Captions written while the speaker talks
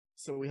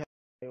So we have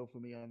Hale for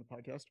me on the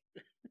podcast.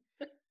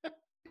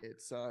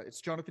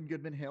 It's Jonathan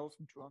Goodman, hails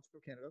from Toronto,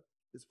 Canada.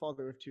 Is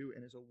father of two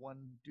and is a one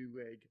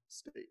do-rag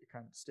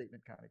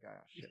statement kind of guy.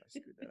 Oh, shit, I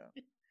screwed that up.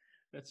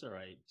 That's all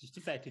right. Just the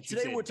fact that you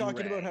Today said we're talking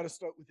do-rag. about how to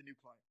start with a new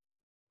client.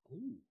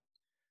 Ooh.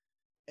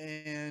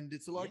 And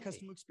it's a lot of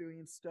customer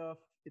experience stuff.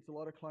 It's a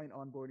lot of client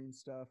onboarding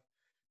stuff.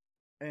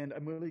 And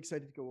I'm really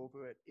excited to go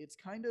over it. It's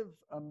kind of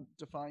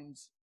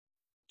defines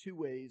two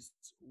ways.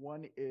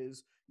 One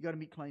is you got to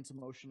meet clients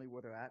emotionally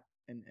where they're at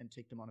and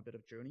take them on a bit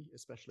of journey,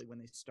 especially when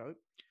they start.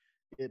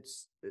 I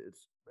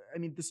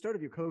mean, the start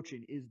of your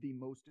coaching is the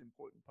most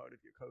important part of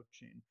your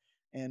coaching.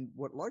 And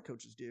what a lot of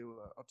coaches do,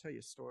 I'll tell you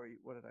a story.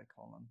 What did I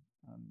call him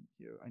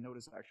here? I know what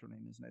his actual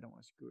name is, and I don't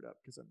want to screw it up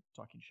because I'm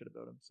talking shit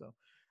about him. So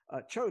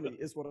Charlie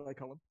is what I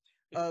call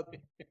him.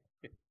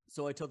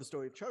 So I tell the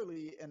story of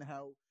Charlie and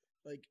how,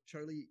 like,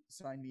 Charlie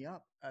signed me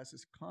up as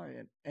his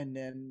client, and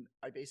then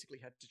I basically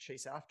had to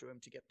chase after him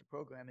to get the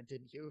program and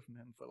didn't hear from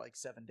him for like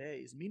 7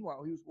 days.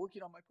 Meanwhile, he was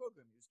working on my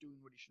program. He was doing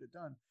what he should have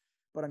done.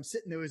 But I'm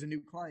sitting there as a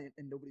new client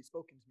and nobody's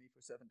spoken to me for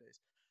 7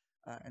 days.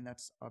 And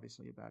that's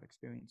obviously a bad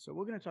experience. So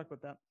we're going to talk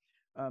about that,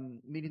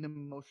 meeting them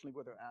emotionally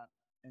where they're at.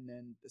 And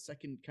then the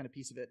second kind of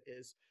piece of it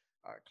is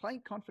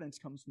client confidence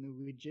comes from the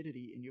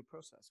rigidity in your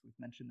process. We've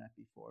mentioned that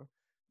before,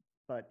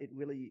 but it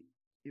really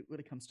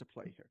comes to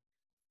play here.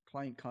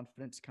 Client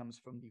confidence comes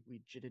from the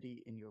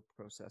rigidity in your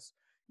process.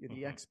 You're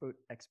the expert.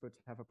 Experts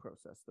have a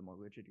process. The more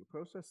rigid your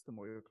process, the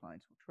more your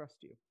clients will trust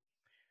you.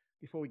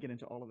 Before we get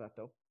into all of that,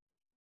 though,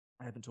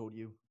 I haven't told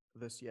you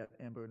this yet,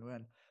 Amber and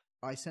Ren.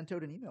 I sent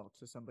out an email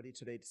to somebody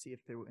today to see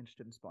if they were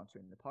interested in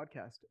sponsoring the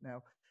podcast.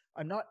 Now,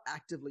 I'm not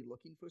actively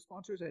looking for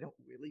sponsors. I don't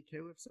really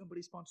care if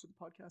somebody sponsors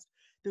the podcast.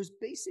 There's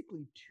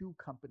basically two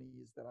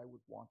companies that I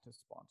would want to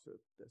sponsor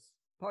this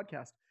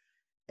podcast.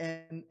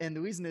 And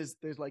the reason is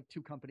there's like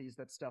two companies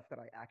that stuff that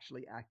I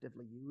actually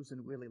actively use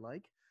and really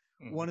like.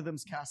 One of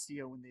them's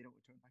Castio and they don't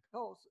return my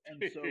calls.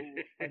 And so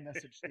I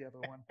messaged the other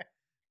one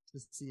to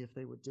see if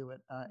they would do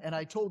it. And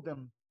I told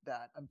them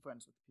that I'm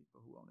friends with the people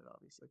who own it,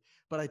 obviously.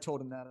 But I told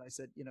them that and I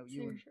said, you know,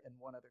 you and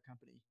one other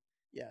company.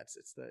 Yeah,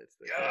 it's the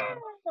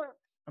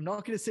I'm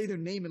not going to say their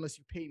name unless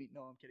you pay me.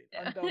 No, I'm kidding.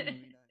 Unbound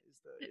Marina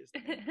is the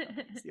name of the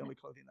company. It's the only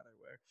clothing that I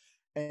wear.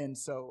 And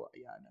so,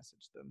 yeah, I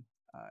messaged them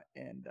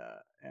and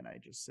I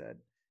just said,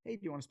 hey,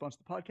 do you want to sponsor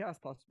the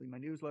podcast? Possibly my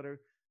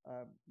newsletter.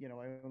 You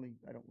know, I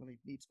don't really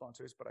need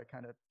sponsors, but I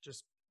kind of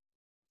just,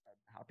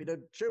 I'm happy to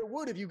share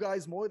word of you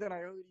guys more than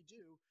I already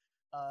do.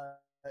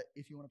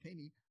 If you want to pay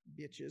me,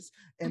 bitches.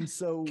 And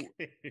so,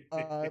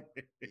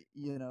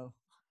 you know,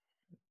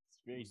 it's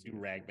very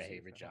do-rag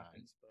behavior, John.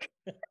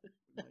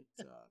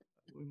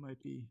 We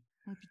might be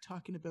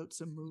talking about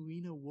some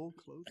merino wool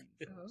clothing.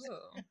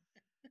 Oh.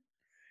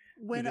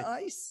 When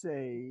I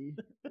say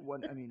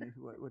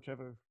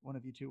whichever one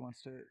of you two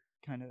wants to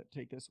kind of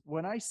take this.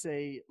 When I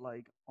say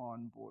like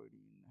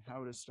onboarding,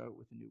 how to start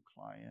with a new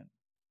client,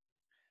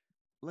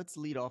 let's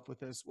lead off with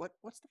this.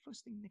 What's the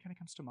first thing that kind of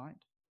comes to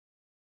mind?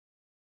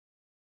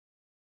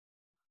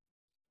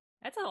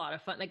 That's a lot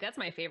of fun. Like, that's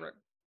my favorite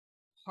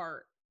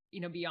part,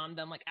 you know, beyond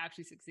them like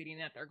actually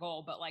succeeding at their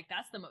goal. But like,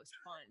 that's the most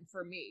fun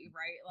for me,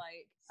 right?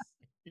 Like,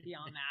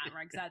 beyond that,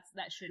 right? Because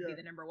that should be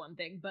the number one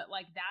thing. But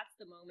like, that's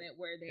the moment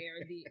where they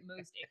are the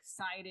most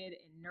excited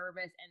and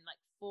nervous and like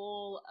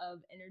full of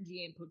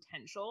energy and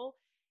potential.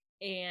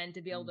 And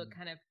to be able to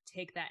kind of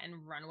take that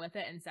and run with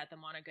it and set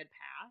them on a good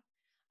path.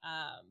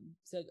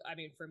 So, I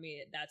mean, for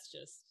me, that's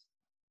just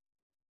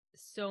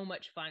so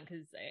much fun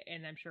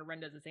and I'm sure Ren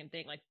does the same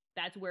thing. Like,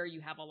 that's where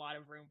you have a lot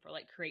of room for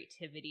like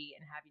creativity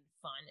and having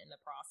fun in the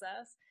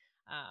process.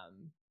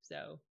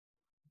 So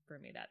for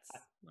me, that's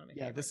one of my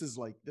favorites.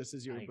 This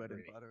is your bread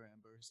and butter,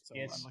 Amber. So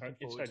I'm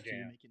looking forward to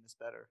you making this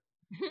better.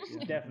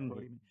 Yeah,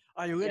 definitely.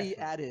 I already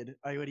added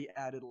a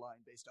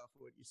line based off of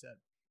what you said.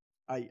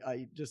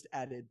 I just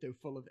added they're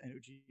full of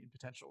energy and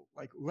potential,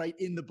 like right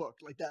in the book.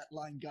 Like that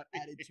line got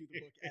added to the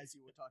book as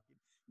you were talking.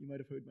 You might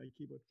have heard my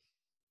keyboard.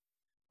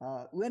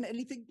 Len,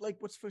 anything like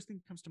what's the first thing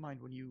that comes to mind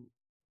when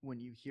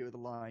you hear the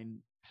line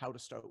how to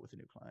start with a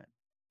new client?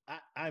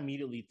 I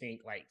immediately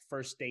think like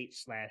first date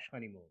 /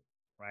 honeymoon,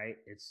 right?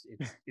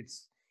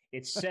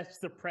 It sets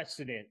the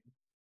precedent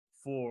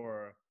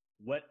for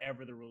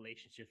whatever the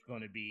relationship's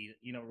going to be.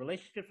 You know,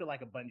 relationships are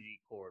like a bungee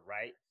cord,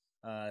 right?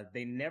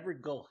 They never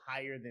go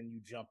higher than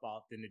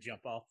the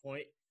jump off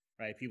point,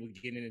 right? People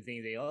get into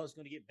things, it's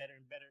going to get better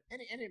and better.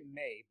 And it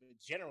may, but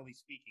generally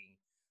speaking,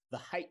 the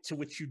height to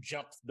which you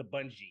jump the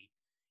bungee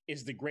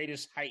is the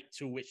greatest height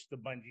to which the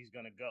bungee is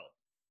going to go,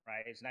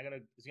 right? It's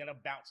going to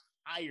bounce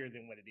higher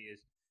than what it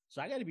is.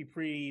 So I got to be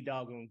pretty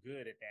doggone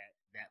good at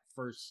that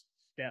first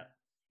step.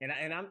 And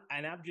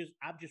I've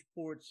just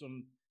poured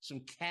some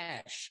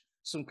cash,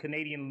 some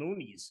Canadian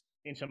loonies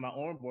into my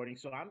onboarding.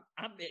 So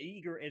I'm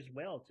eager as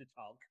well to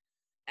talk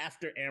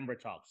after Amber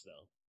talks,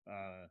 though,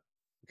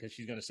 because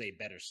she's going to say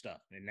better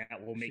stuff, and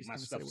that will make my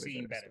stuff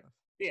seem better.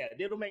 Yeah,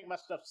 it'll make my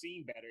stuff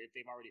seem better if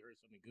they've already heard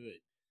something good.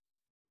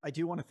 I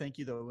do want to thank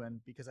you, though,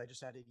 Ren, because I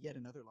just added yet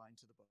another line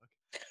to the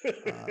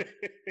book.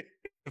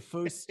 The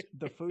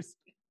first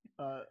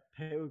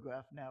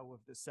paragraph now of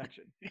this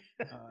section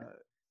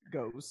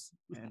goes,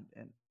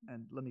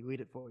 and let me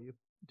read it for you,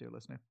 dear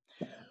listener.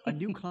 A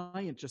new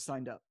client just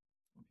signed up.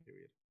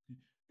 Period.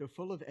 They're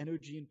full of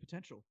energy and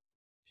potential.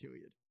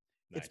 Period.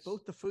 Nice. It's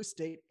both the first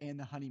date and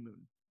the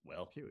honeymoon.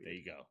 Well, period. There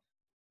you go.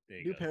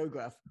 New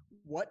paragraph.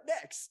 What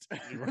next?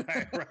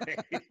 Right.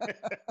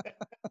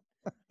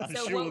 I'm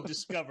sure we'll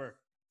discover.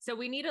 So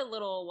we need a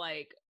little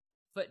like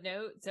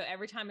footnote. So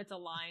every time it's a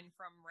line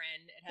from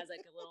Ren, it has like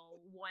a little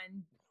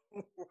one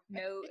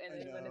note, and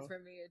then when it's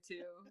from me, a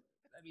two.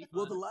 That'd be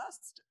fun. Well,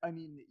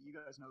 you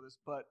guys know this,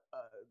 but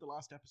the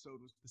last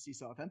episode was the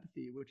Seesaw of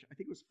Empathy, which I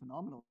think was a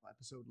phenomenal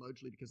episode,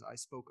 largely because I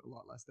spoke a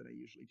lot less than I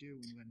usually do,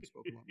 and Ren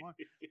spoke a lot more.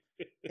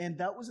 And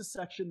that was a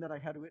section that I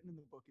had written in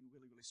the book and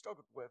really, really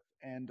struggled with.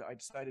 And I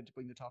decided to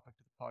bring the topic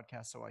to the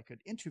podcast so I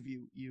could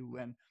interview you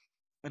and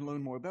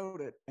learn more about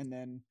it. And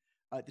then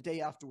the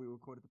day after we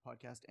recorded the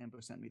podcast,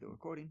 Amber sent me the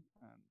recording,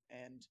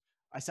 and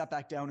I sat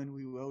back down and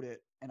rewrote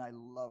it, and I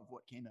love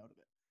what came out of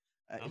it.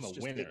 I'm a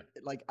winner.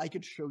 Like, I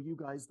could show you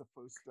guys the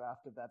first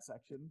draft of that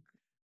section,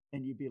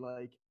 and you'd be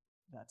like,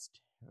 "That's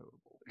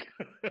terrible."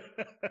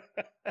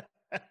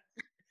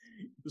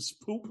 Was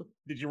poop?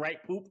 Did you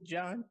write poop,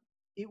 John?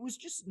 It was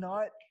just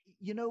not.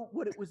 You know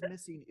what it was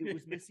missing? It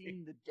was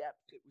missing the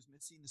depth. It was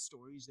missing the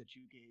stories that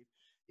you gave.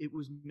 It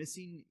was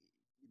missing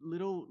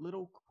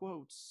little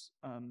quotes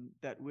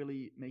that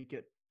really make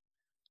it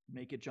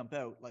jump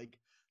out. Like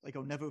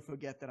I'll never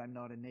forget that I'm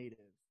not a native.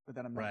 But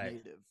that I'm not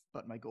native,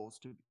 but my goal is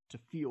to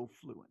feel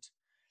fluent.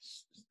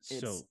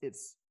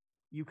 It's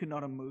you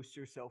cannot immerse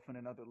yourself in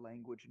another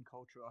language and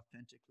culture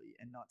authentically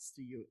and not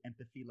see your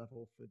empathy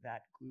level for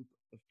that group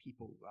of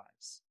people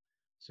rise.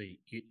 So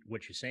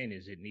what you're saying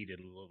is it needed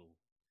a little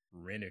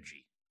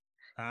Renergy,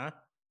 huh?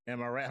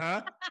 Am I right?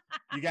 Huh?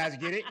 You guys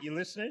get it, you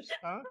listeners?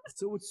 Huh?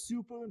 So it's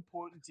super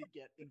important to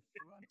get in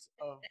front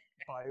of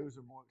buyer's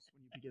remorse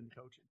when you begin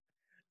coaching.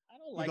 I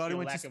don't like. You got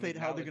to anticipate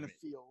how they're going to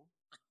feel,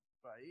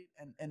 right?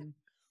 And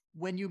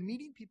when you're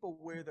meeting people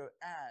where they're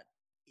at,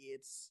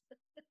 it's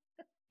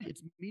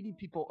meeting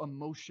people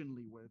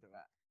emotionally where they're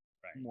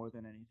at, more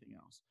than anything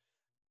else.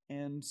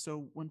 And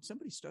so when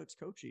somebody starts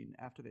coaching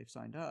after they've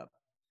signed up,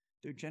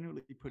 they're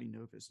generally pretty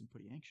nervous and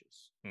pretty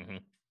anxious. Mm-hmm.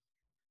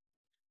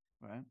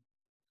 Right?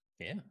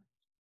 Yeah.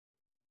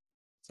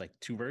 It's like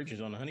two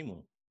virgins on a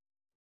honeymoon.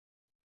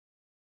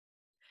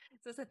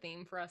 Is this a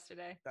theme for us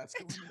today? That's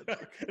going in the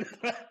book.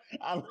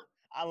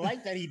 I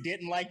like that he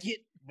didn't like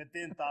it, but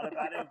then thought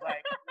about it. It was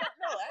like,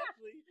 no,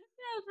 actually.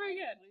 Yeah, it's pretty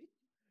good.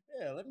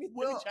 Yeah, let me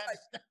try to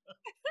stop.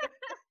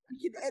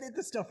 You can edit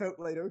the stuff out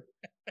later,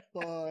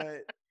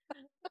 but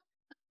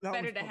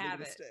better to have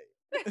it.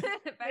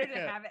 Better to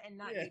have it and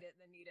not need it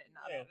than need it and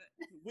not have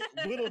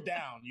it. Whittle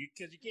down,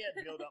 because you can't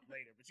build up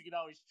later, but you can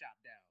always chop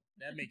down.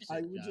 That makes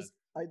sense.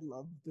 I'd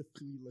love the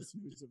 3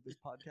 listeners of this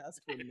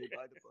podcast when they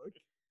buy the book,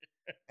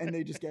 and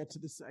they just get to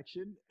the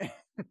section, and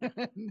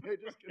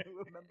they're just going to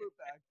remember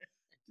back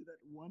to that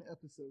one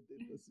episode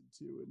they listened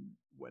to in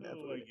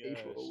whenever, in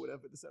April or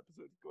whatever this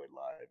episode's going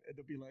live, and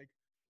they'll be like,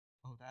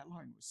 "Oh, that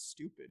line was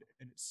stupid,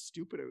 and it's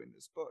stupider in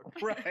this book."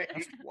 Right?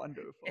 That's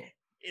wonderful.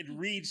 It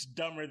reads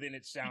dumber than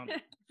it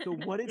sounded. So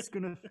what it's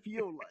going to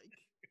feel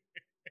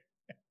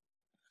like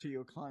to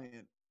your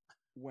client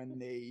when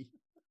they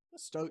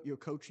start your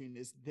coaching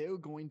is they're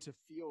going to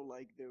feel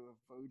like they're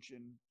a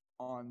virgin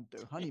on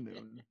their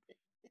honeymoon,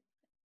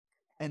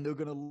 and they're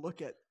going to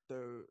look at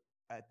their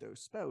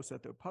spouse,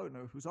 at their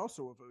partner, who's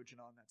also a virgin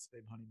on that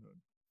same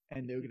honeymoon,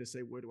 and they're going to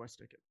say, "Where do I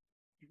stick it?"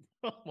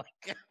 Oh my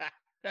god!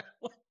 I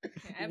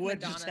have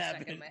Madonna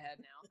stuck in my head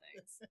now.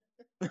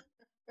 Thanks.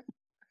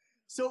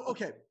 So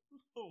okay,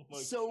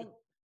 God.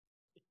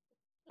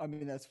 I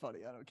mean that's funny.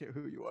 I don't care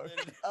who you are.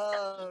 That's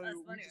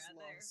funny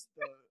right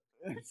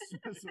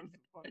It's a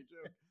funny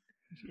joke.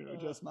 I'm going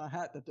to adjust my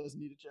hat that doesn't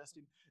need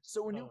adjusting.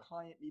 So a new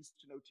client needs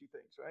to know 2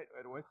 things,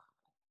 right away.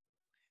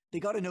 They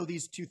got to know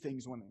these 2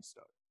 things when they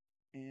start.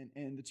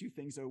 And the 2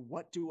 things are,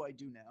 what do I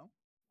do now?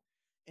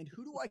 And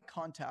who do I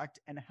contact?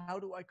 And how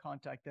do I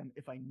contact them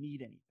if I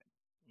need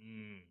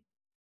anything?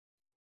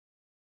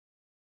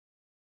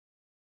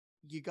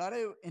 You got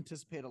to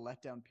anticipate a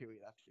letdown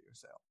period after your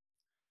sale.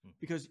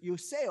 Because your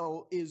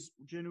sale is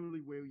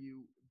generally where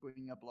you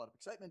bring up a lot of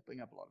excitement,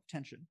 bring up a lot of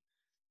tension.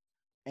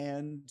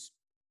 And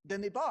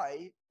then they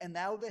buy, and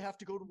now they have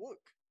to go to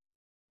work.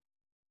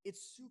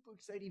 It's super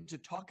exciting to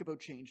talk about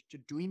change, to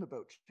dream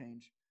about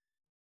change.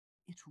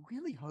 It's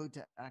really hard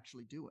to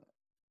actually do it.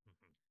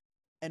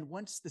 Mm-hmm. And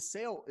once the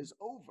sale is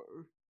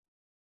over,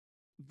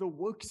 the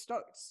work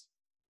starts.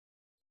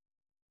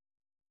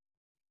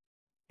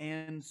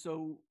 And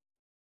so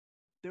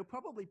they're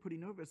probably pretty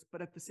nervous,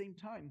 but at the same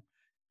time,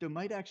 there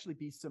might actually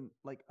be some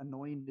like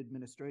annoying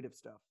administrative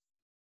stuff,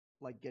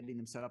 like getting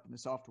them set up in the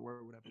software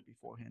or whatever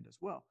beforehand as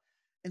well.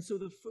 And so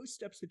the first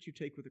steps that you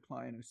take with a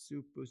client are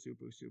super,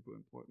 super, super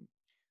important.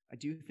 I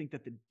do think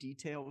that the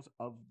details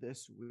of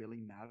this really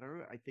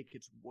matter. I think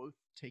it's worth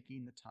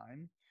taking the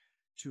time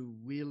to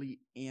really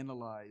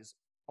analyze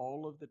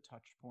all of the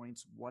touch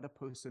points, what a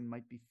person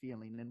might be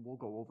feeling, and we'll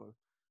go over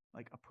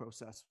like a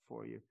process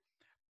for you.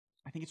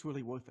 I think it's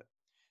really worth it,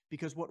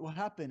 because what will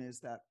happen is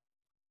that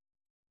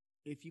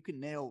if you can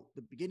nail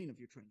the beginning of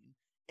your training,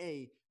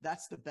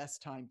 that's the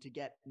best time to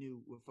get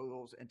new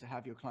referrals and to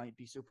have your client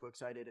be super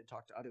excited and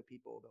talk to other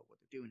people about what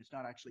they're doing. It's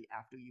not actually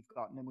after you've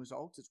gotten them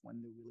results. It's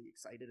when they're really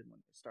excited and when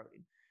they're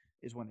starting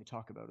is when they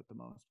talk about it the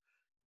most.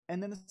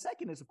 And then the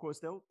second is, of course,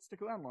 they'll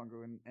stick around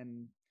longer.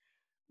 And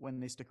when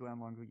they stick around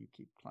longer, you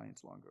keep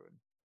clients longer. And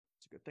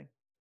it's a good thing.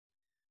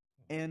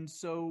 And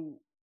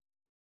so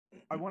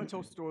I want to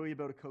tell a story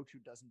about a coach who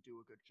doesn't do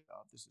a good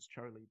job. This is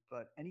Charlie.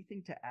 But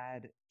anything to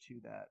add to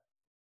that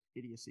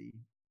idiocy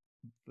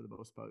for the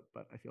most part?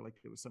 But I feel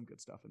like there was some good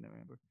stuff in there,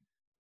 Amber.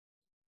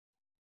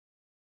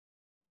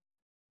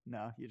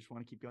 No, you just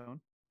want to keep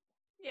going?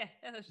 Yeah,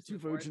 that's just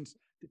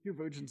the two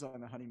virgins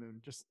on the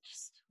honeymoon. Just.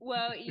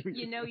 Well,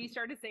 you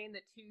started saying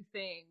the two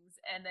things,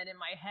 and then in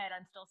my head,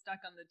 I'm still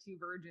stuck on the two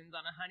virgins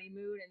on a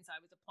honeymoon, and so I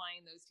was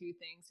applying those two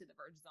things to the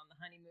virgins on the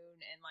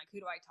honeymoon, and like,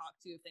 who do I talk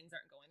to if things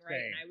aren't going right?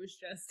 Same. And I was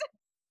just,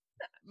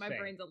 my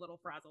brain's a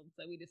little frazzled,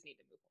 so we just need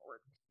to move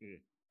forward.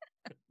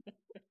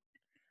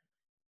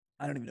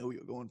 I don't even know what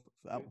you're going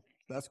for that one.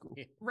 That's cool.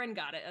 Ren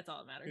got it. That's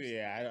all that matters.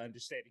 Yeah, I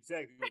understand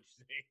exactly what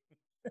you're saying.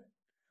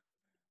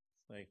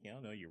 Like, I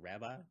don't know, your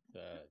rabbi,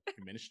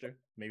 your minister,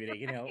 maybe they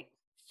can help.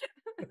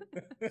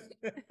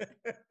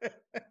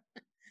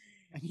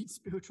 I need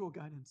spiritual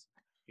guidance.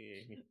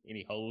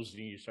 Any hoes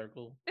in your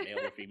circle, male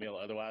or female,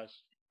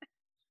 otherwise?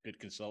 Good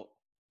consult.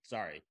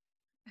 Sorry.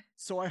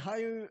 So I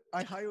hire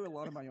a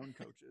lot of my own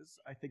coaches.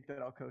 I think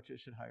that all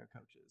coaches should hire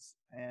coaches,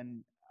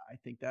 and I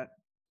think that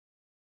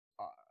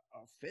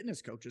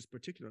fitness coaches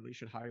particularly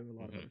should hire a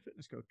lot of other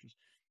fitness coaches.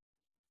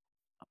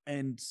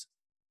 And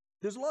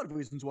there's a lot of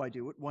reasons why I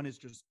do it. One is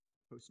just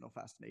personal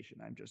fascination.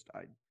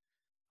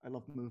 I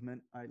love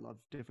movement. I love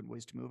different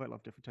ways to move. I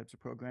love different types of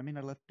programming.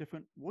 I love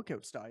different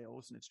workout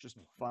styles, and it's just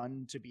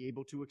fun to be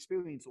able to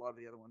experience a lot of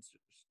the other ones,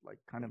 just like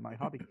kind of my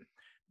hobby.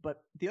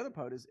 But the other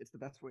part is it's the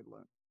best way to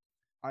learn.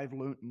 I've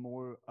learned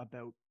more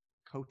about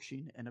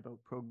coaching and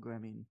about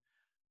programming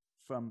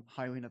from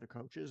hiring other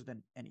coaches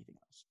than anything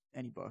else,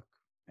 any book,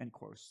 any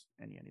course,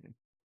 anything.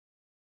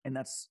 And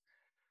that's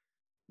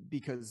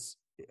because,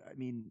 I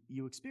mean,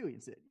 you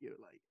experience it. You're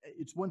like,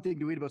 it's one thing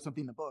to read about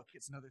something in the book.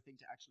 It's another thing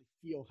to actually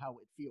feel how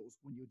it feels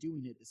when you're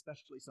doing it,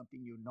 especially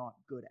something you're not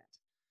good at.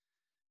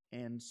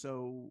 And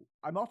so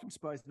I'm often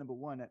surprised, number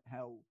one, at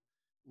how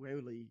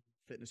rarely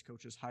fitness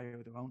coaches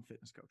hire their own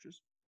fitness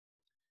coaches.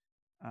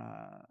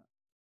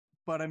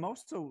 But I'm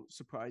also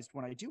surprised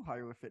when I do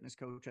hire a fitness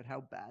coach at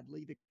how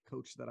badly the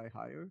coach that I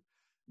hire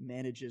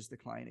manages the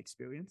client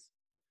experience,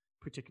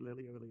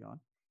 particularly early on.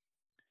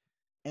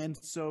 And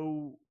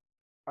so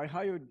I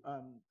hired,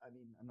 I'm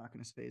not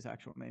going to say his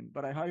actual name,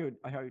 but I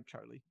hired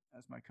Charlie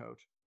as my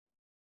coach.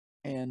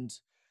 And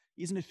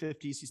he's in his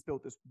 50s. He's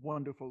built this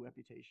wonderful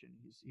reputation.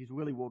 He's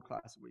really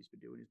world-class at what he's been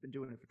doing. He's been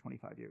doing it for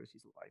 25 years.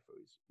 He's a lifer.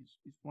 He's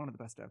one of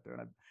the best out there.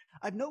 And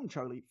I've known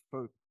Charlie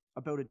for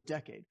about a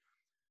decade.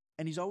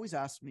 And he's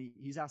asked me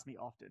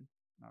often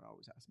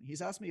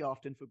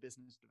for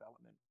business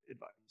development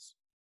advice.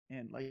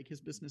 And like, his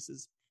business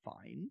is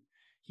fine.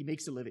 He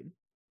makes a living,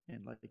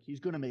 and like, he's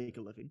going to make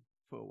a living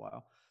for a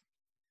while.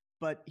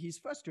 But he's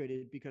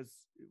frustrated because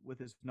with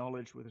his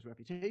knowledge, with his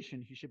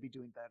reputation, he should be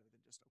doing better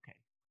than just okay.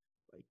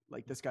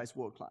 Like this guy's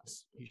world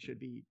class. He should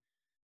be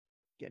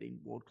getting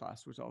world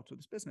class results with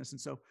his business. And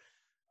so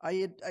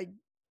I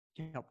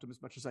helped him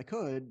as much as I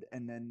could.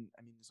 And then,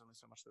 I mean, there's only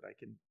so much that I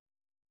can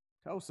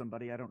tell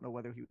somebody. I don't know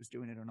whether he was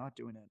doing it or not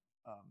doing it.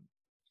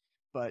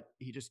 But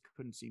he just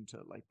couldn't seem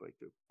to like break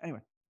through.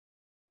 Anyway,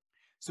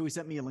 so he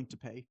sent me a link to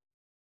pay.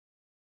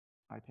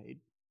 I paid.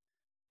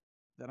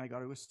 Then I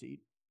got a receipt.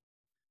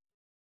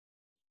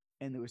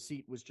 And the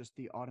receipt was just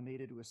the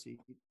automated receipt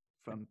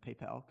from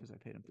PayPal, because I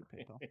paid him through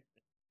PayPal.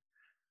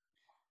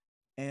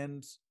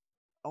 And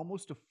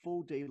almost a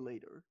full day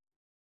later,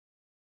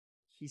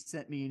 he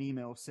sent me an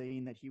email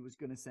saying that he was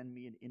going to send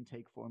me an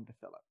intake form to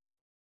fill out.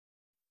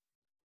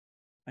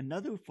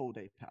 Another full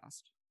day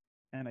passed,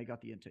 and I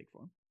got the intake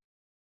form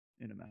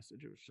in a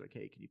message. It was like,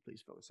 hey, can you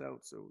please fill this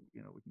out so,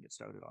 we can get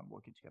started on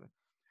working together.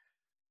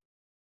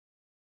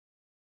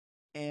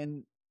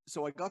 And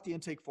so I got the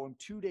intake form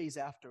 2 days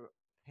after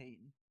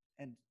paying,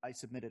 and I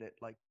submitted it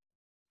like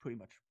pretty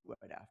much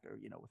right after,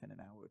 within an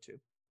hour or two.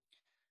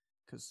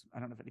 Because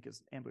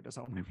because Amber does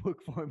all my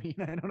work for me,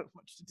 and I don't have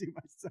much to do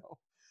myself.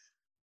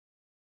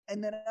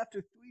 And then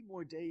after 3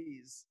 more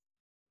days,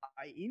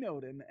 I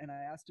emailed him and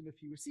I asked him if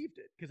he received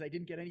it, because I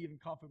didn't get any even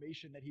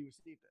confirmation that he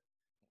received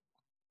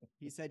it.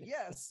 He said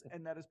yes,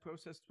 and that his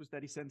process was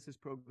that he sends his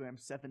program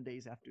 7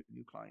 days after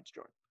new clients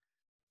join.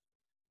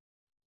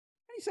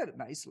 And he said it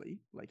nicely,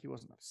 like he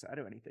wasn't upset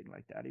or anything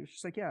like that. He was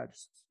just like, yeah,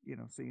 just,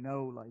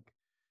 so like,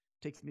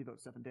 it takes me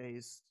about 7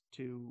 days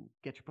to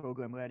get your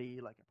program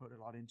ready. Like, I put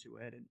a lot into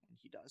it, and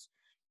he does.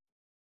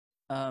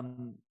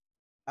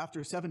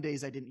 After 7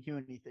 days, I didn't hear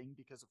anything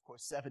because, of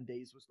course, 7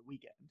 days was the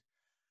weekend.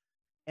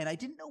 And I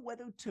didn't know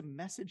whether to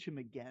message him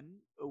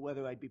again or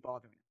whether I'd be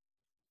bothering him.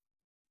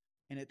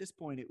 And at this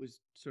point, it was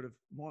sort of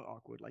more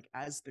awkward. Like,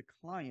 as the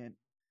client,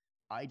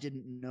 I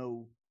didn't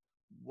know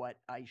what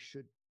I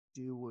should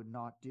do or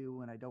not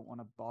do, and I don't want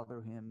to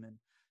bother him. And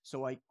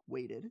so I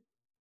waited.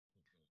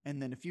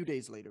 And then a few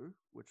days later,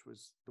 which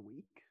was the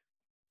week,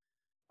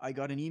 I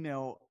got an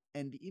email,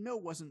 and the email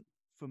wasn't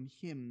from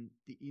him.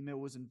 The email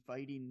was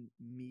inviting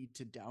me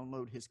to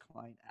download his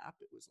client app.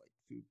 It was like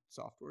through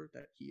software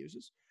that he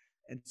uses.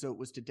 And so it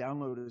was to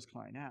download his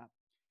client app.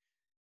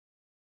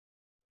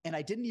 And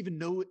I didn't even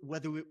know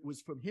whether it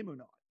was from him or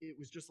not. It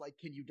was just like,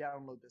 can you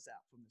download this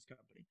app from this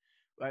company?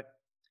 Right.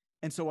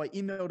 And so I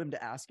emailed him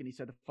to ask, and he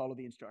said to follow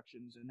the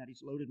instructions, and that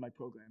he's loaded my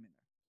program in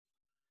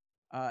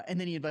there. And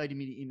then he invited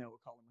me to email or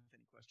call him with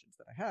any questions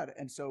that I had.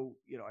 And so,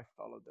 I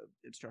followed the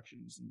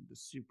instructions and the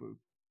super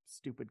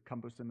stupid,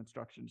 cumbersome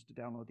instructions to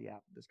download the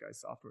app, this guy's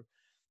software.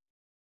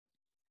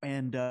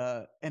 And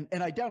I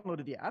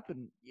downloaded the app,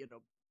 and,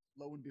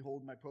 lo and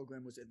behold, my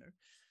program was in there.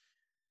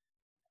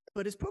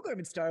 But his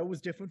programming style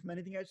was different from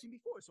anything I'd seen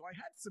before. So I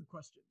had some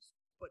questions.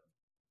 But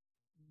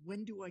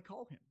when do I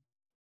call him?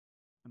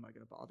 Am I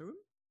going to bother him?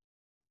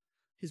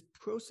 His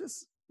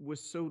process was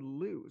so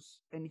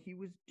loose, and he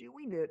was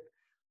doing it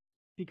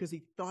because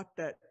he thought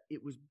that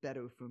it was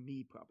better for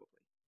me, probably.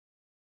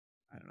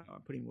 I don't know.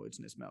 I'm putting words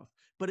in his mouth.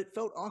 But it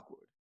felt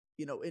awkward.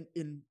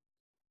 In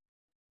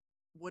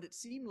what it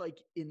seemed like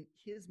in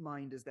his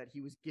mind is that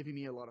he was giving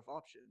me a lot of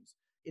options.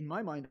 In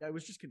my mind, I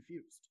was just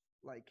confused.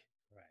 Like,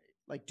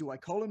 do I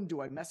call him? Do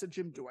I message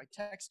him? Do I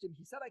text him?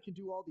 He said I can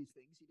do all these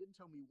things. He didn't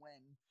tell me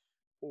when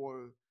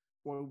or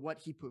what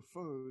he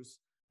prefers.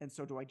 And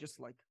so do I just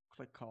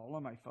click call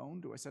on my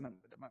phone? Do I send him?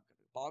 Am I going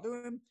to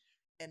bother him?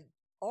 And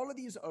all of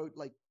these are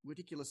like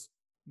ridiculous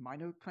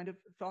minor kind of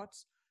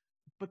thoughts.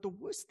 But the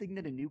worst thing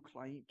that a new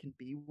client can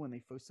be when they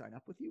first sign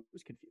up with you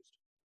is confused.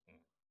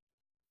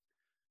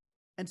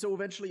 And so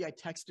eventually I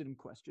texted him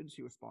questions.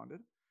 He responded.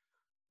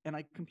 And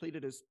I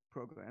completed his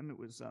program. It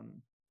was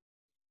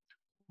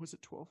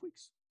it 12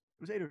 weeks?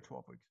 It was 8 or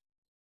 12 weeks.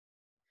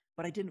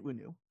 But I didn't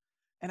renew.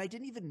 And I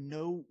didn't even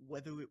know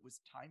whether it was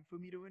time for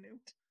me to renew.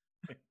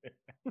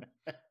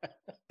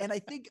 And I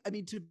think,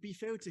 to be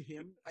fair to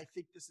him, I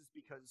think this is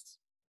because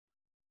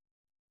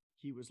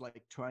he was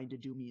trying to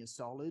do me a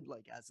solid,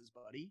 as his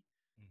buddy.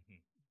 Mm-hmm.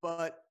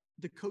 But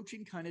the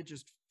coaching kind of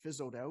just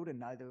fizzled out, and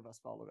neither of us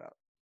followed up.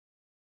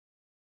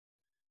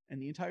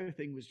 And the entire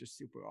thing was just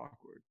super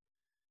awkward.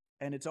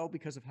 And it's all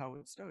because of how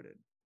it started.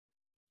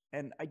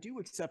 And I do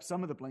accept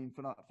some of the blame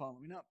for not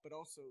following up, but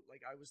also,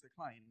 I was the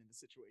client in the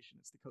situation.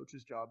 It's the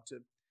coach's job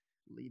to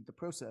lead the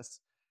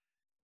process.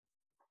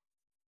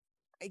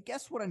 I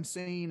guess what I'm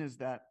saying is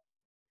that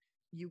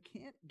you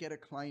can't get a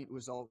client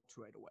result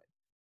right away.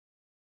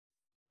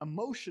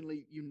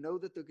 Emotionally,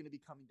 that they're going to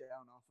be coming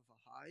down off of a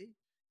high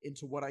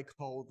into what I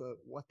call the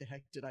what the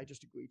heck did I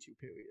just agree to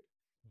period.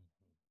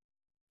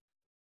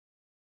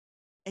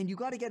 And you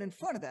got to get in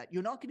front of that.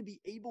 You're not going to be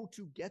able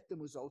to get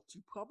them results.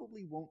 You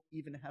probably won't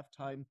even have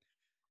time.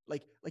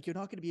 Like you're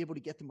not going to be able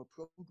to get them a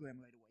program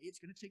right away. It's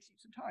going to take you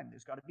some time.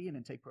 There's got to be an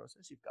intake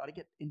process. You've got to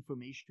get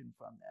information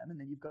from them. And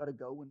then you've got to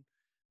go and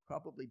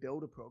probably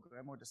build a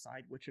program or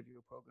decide which of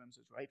your programs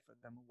is right for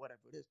them or whatever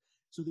it is.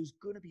 So there's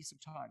going to be some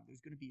time.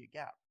 There's going to be a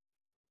gap.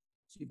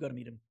 So you've got to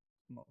meet them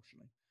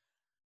emotionally.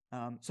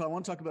 So I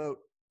want to talk about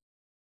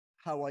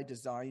how I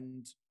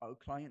designed our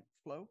client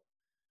flow.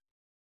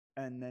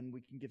 And then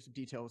we can give some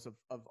details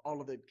of all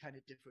of the kind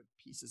of different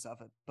pieces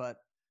of it. But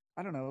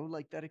I don't know,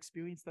 that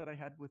experience that I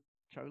had with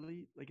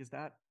Charlie, is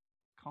that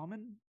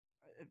common?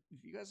 If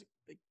you guys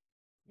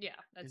yeah,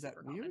 that's is that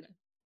weird? Common.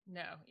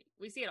 No,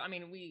 we see it.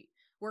 We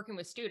working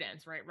with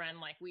students, right, Ren?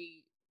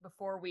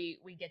 Before we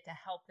get to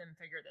help them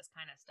figure this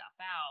kind of stuff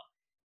out.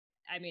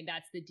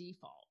 That's the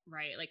default,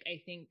 right?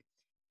 I think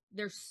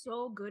they're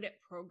so good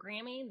at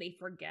programming, they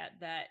forget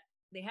that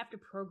they have to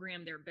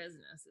program their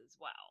business as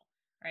well.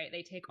 Right.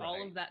 They take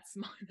all of that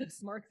the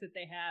smarts that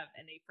they have,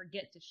 and they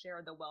forget to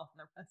share the wealth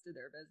in the rest of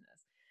their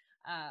business.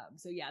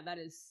 So yeah, that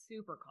is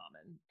super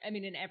common.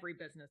 In every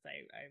business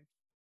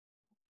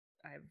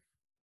I've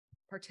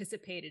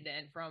participated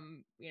in,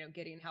 from,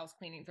 getting house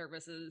cleaning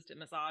services to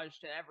massage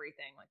to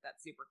everything,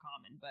 that's super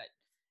common, but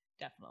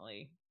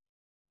definitely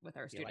with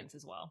our students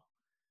as well.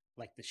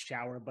 Like the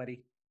shower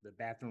buddy, the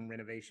bathroom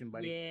renovation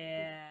buddy.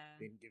 Yeah.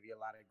 They can give you a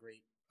lot of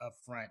great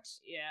upfronts.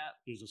 Yeah.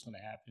 Here's what's going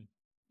to happen.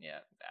 Yeah,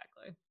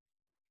 exactly.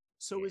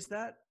 So is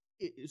that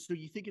so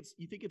you think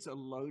it's a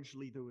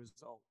largely the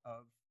result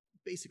of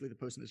basically the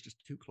person is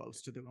just too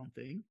close to their own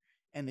thing,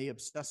 and they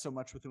obsess so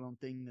much with their own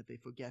thing that they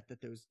forget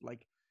that there's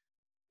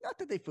not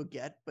that they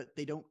forget, but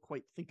they don't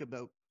quite think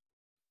about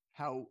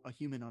how a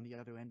human on the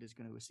other end is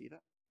going to receive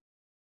it?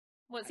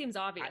 Well, it seems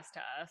obvious to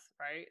us,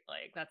 right?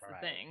 That's the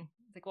thing.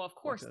 It's well, of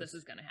course this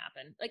is going to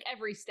happen.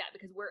 Every step,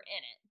 because we're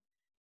in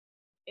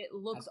it. It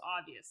looks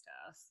obvious to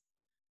us.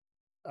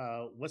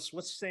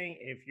 What's saying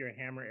if you're a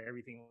hammer,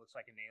 everything looks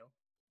like a nail,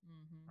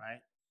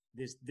 right?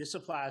 This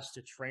applies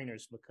to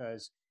trainers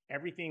because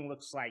everything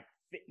looks like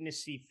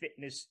fitness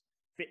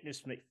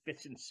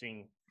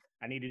McFitnessing.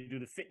 I need to do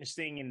the fitness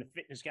thing, and the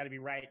fitness got to be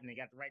right, and they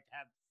got the right to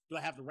have. Do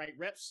I have the right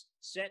reps,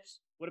 sets?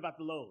 What about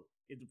the load?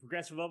 Is the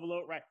progressive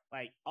overload right?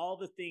 Like all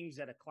the things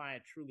that a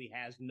client truly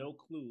has no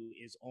clue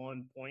is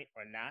on point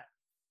or not.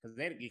 Because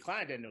the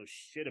client doesn't know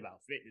shit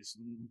about fitness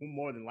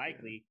more than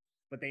likely,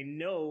 but they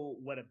know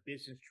what a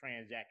business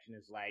transaction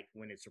is like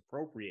when it's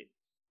appropriate.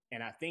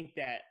 And I think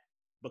that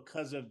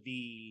because of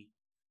the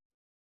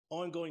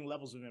ongoing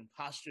levels of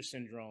imposter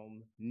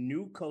syndrome,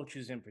 new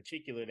coaches in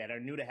particular that are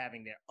new to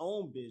having their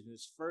own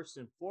business, first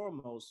and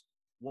foremost,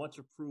 want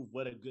to prove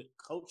what a good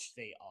coach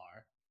they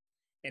are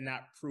and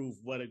not prove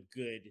what a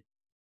good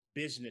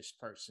business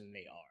person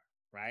they are,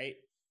 right?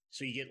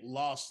 So you get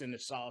lost in the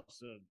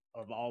sauce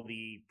of all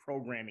the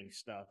programming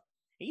stuff.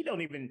 And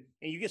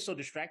you get so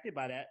distracted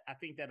by that. I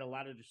think that a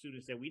lot of the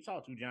students that we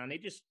talk to, John, they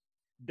just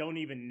don't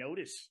even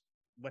notice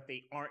what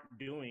they aren't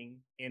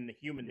doing in the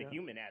human to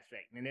human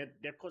aspect. And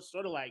they're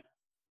sort of like,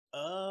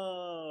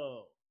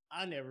 oh,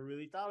 I never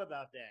really thought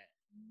about that.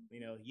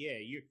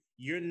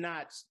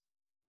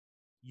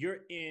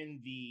 You're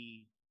in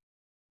the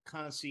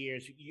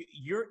concierge,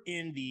 you're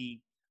in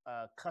the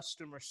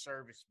customer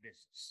service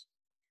business.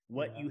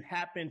 What you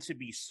happen to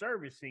be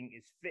servicing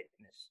is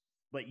fitness,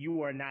 but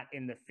you are not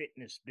in the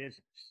fitness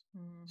business.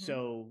 Mm-hmm.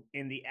 So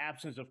in the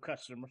absence of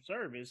customer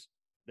service,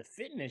 the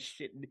fitness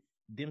shit,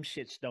 them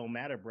shits don't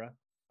matter, bro.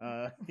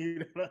 You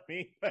know what I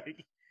mean?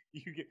 Like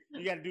you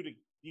got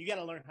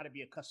to learn how to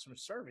be a customer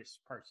service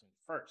person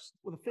first.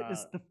 Well, the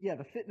fitness,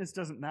 the fitness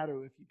doesn't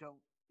matter if you don't,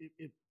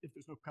 if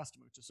there's no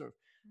customer to serve.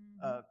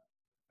 Mm-hmm.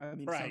 I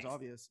mean, it sounds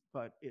obvious,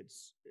 but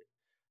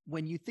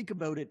when you think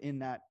about it in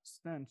that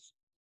sense,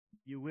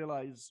 you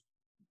realize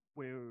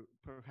where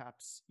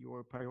perhaps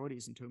your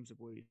priorities in terms of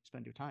where you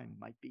spend your time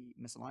might be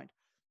misaligned.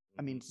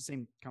 I mean, it's the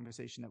same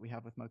conversation that we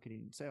have with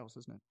marketing and sales,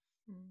 isn't it?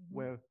 Mm-hmm.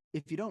 Where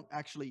if you don't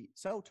actually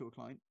sell to a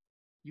client,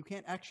 you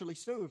can't actually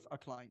serve a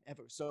client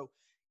ever. So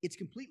it's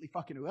completely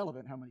fucking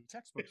irrelevant how many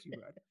textbooks you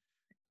read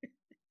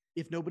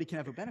if nobody can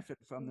ever benefit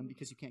from them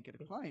because you can't get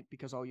a client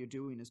because all you're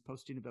doing is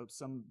posting about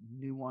some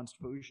nuanced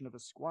version of a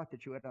squat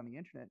that you read on the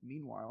internet.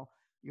 Meanwhile,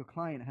 your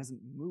client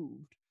hasn't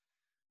moved,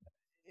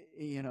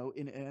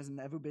 it hasn't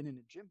ever been in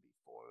a gym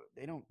before.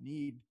 They don't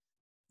need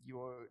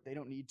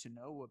to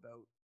know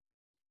about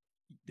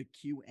the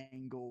Q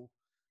angle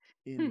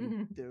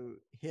in their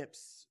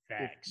hips.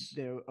 Facts. If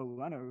they're a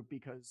runner,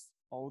 because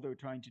all they're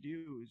trying to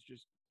do is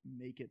just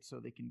make it so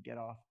they can get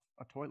off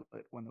a toilet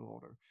when they're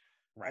older.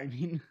 Right. I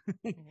mean,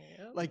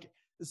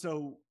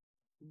 so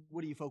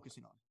what are you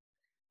focusing on?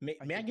 May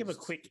I give a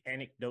quick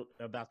anecdote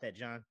about that,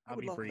 John? I'll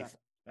be brief.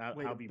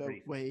 I'll be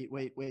brief. Wait.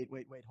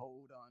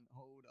 Hold on.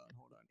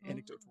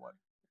 Anecdote to what?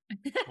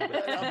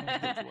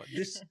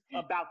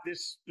 About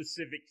this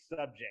specific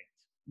subject.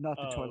 Not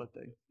the toilet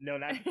thing. No,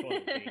 not the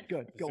toilet thing.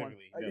 Good. Go on.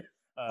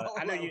 No.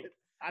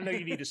 I know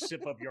you need to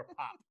sip up your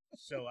pop,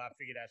 so I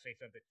figured I'd say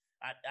something.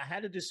 I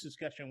had this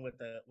discussion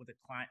with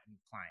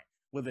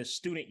a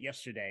student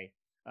yesterday.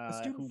 A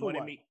student who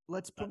wanted me.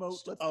 Let's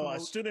promote. A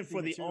student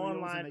for the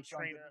online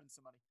trainer.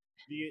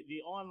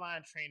 The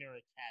online trainer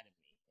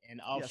academy, an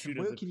offshoot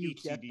of the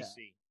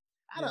PTDC.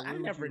 I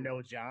never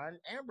know, John.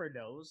 Amber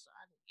knows.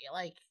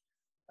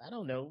 I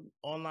don't know.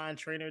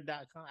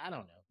 Onlinetrainer.com. I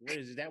don't know. Where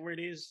is that? Where it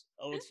is?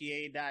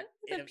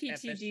 OTA.FSU.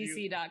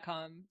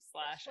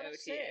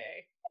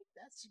 PTDC.com/OTA.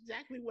 That's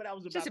exactly what I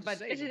was about to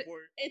say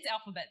before. It's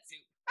alphabet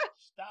soup.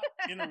 Stop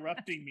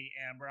interrupting me,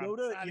 Amber. Go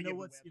to, you know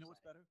what's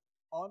better?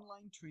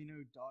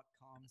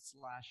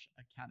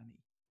 Onlinetrainer.com/academy.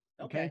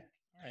 Okay.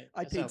 All right.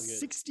 I paid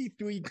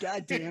 $63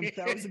 goddamn $1,000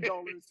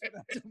 for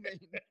that domain.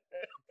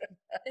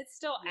 It's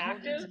still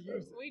active.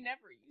 We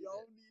never use it.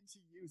 Y'all need to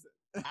use it.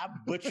 I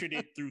butchered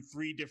it through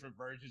 3 different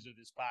versions of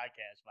this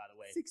podcast, by the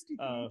way.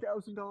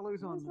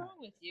 $63,000 on What's wrong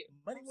with you?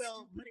 Money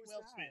well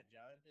spent,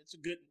 John. It's a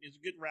good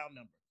round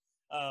number.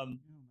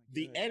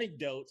 The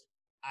anecdote,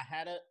 I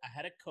had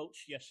a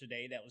coach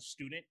yesterday that was a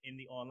student in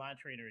the Online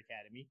Trainer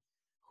Academy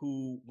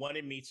who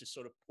wanted me to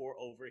sort of pour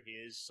over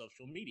his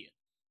social media.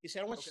 He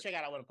said, I want you to check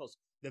out, I want to post.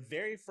 The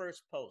very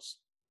first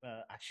post,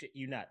 I shit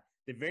you not,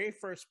 the very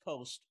first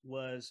post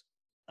was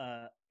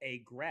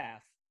a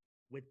graph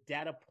with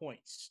data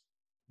points.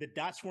 The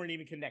dots weren't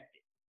even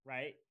connected,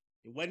 right?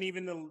 It wasn't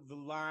even the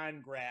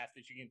line graph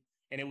that you can,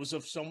 and it was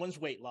of someone's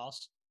weight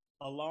loss.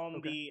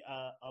 Along the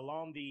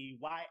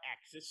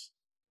y-axis,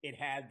 it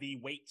had the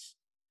weights.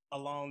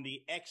 Along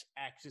the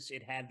x-axis,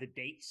 it had the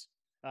dates.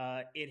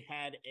 It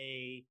had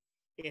a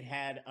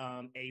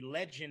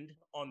legend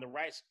on the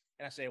right.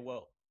 And I said,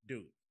 well,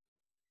 dude,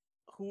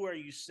 who are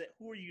you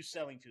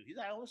selling to? He's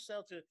like, I want to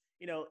sell to,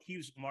 he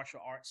was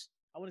martial arts.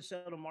 I want to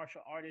sell to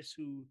martial artists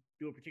who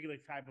do a particular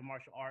type of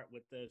martial art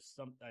with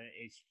some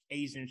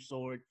Asian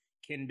sword,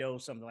 kendo,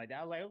 something like that.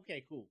 I was like,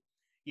 okay, cool.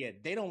 Yeah,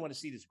 they don't want to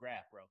see this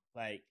graph, bro.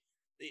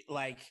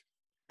 Like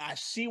I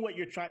see what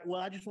you're trying.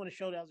 Well, I just want to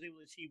show that I was able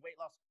to achieve weight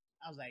loss.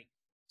 I was like,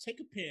 take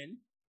a pen,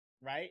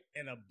 right,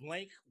 and a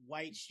blank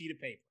white sheet of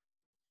paper.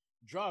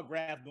 Draw a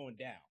graph going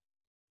down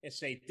and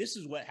say, this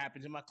is what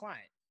happens in my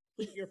client.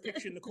 Put your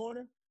picture in the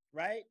corner,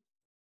 right?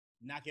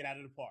 Knock it out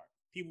of the park.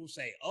 People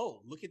say,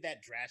 oh, look at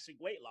that drastic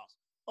weight loss.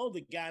 Oh,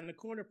 the guy in the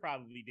corner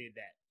probably did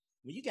that.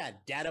 When you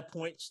got data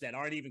points that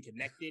aren't even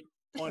connected,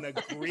 on a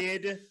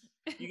grid.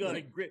 You're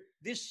gonna grid.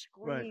 This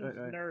screams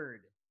right. nerd.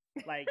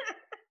 Like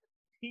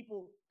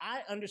people,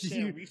 I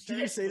understand research. Did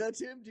you say that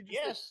to him? Did you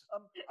yes.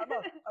 Say, I'm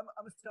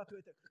gonna stop you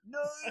right there.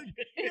 Nerd.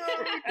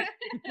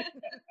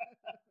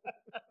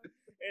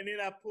 And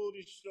then I pulled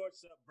his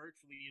shorts up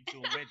virtually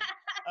into a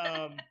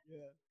wedgie.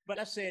 But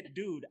I said,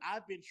 dude,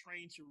 I've been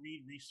trained to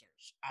read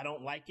research. I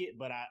don't like it,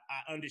 but I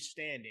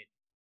understand it.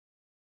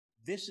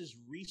 This is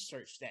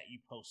research that you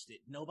posted.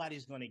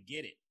 Nobody's going to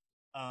get it.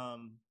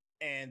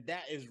 And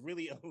that is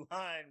really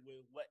aligned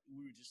with what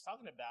we were just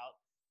talking about,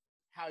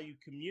 how you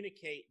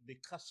communicate the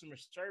customer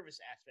service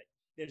aspect.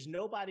 There's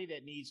nobody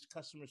that needs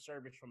customer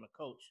service from a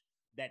coach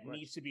that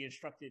needs to be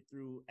instructed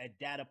through a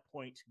data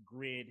point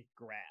grid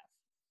graph.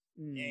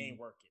 It ain't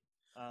working.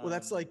 Well,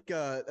 that's like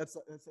the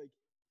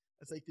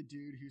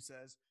dude who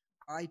says,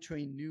 I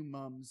train new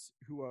moms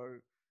who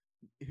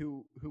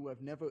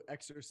have never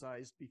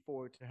exercised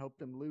before to help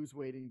them lose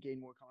weight and gain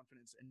more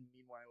confidence. And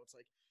meanwhile, it's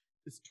like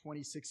this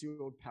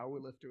 26-year-old power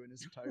lifter and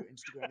his entire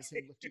Instagram is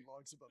him lifting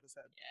logs above his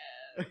head.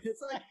 Yes.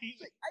 It's like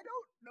I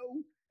don't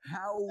know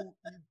how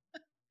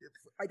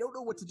I don't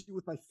know what to do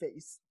with my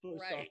face,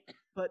 first off.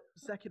 But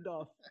second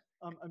off,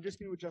 I'm just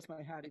going to adjust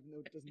my hat even though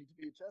it doesn't need to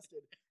be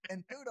adjusted.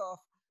 And third off,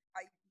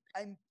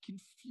 I'm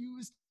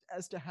confused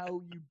as to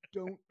how you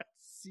don't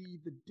see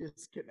the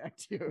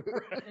disconnect here.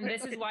 And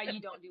this is why you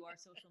don't do our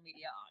social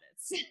media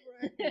audits.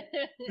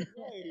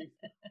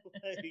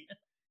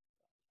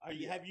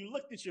 Right. Have you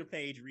looked at your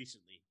page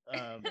recently?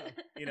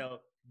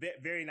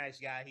 Very nice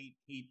guy.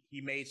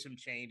 He made some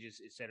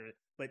changes, etc.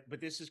 But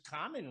this is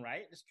common,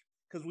 right?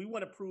 Because we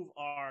want to prove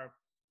our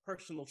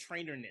personal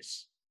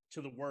trainerness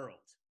to the world,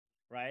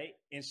 right?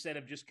 Instead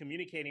of just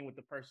communicating with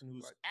the person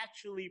who's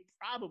actually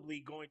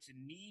probably going to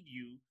need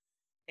you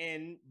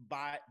and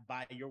buy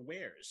your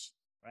wares,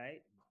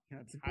 right? Yeah,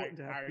 it's important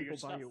to have people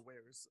buy your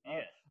wares.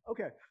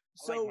 Okay,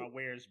 so I like my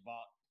wares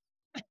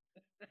bought.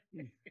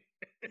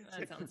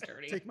 That sounds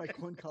dirty. Take my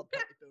corn cob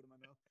packet out of my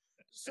mouth.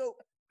 So,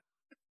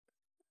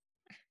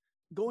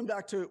 going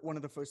back to one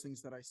of the first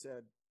things that I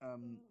said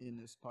in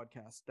this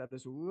podcast, that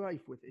is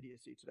rife with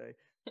idiocy today,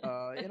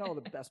 in all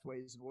the best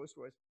ways and worst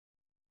ways.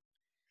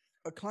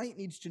 A client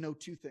needs to know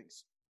two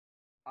things,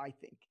 I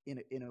think,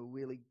 in a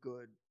really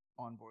good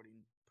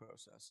onboarding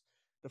process.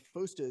 The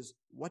first is,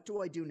 what do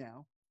I do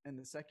now? And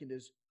the second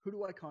is, who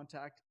do I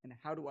contact and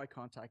how do I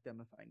contact them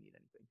if I need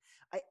anything?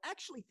 I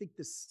actually think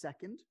the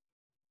second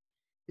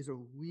is a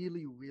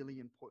really, really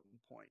important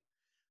point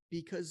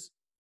because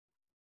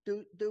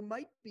there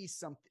might be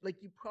something,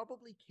 like you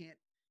probably can't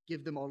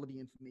give them all of the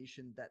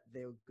information that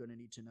they're going to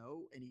need to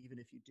know. And even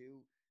if you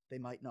do, they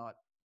might not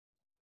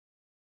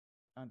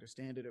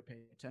understand it or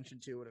pay attention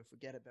to it or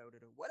forget about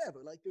it or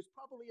whatever. Like there's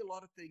probably a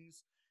lot of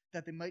things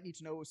that they might need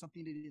to know or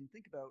something they didn't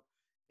think about.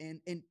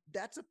 And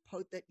that's a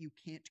part that you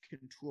can't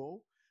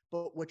control.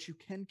 But what you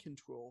can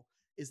control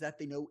is that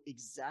they know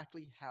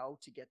exactly how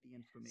to get the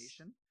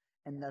information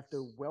and that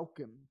they're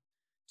welcome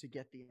to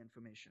get the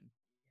information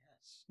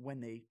when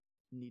they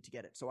need to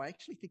get it. So I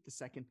actually think the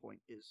second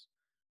point is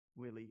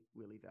really,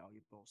 really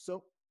valuable.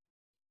 So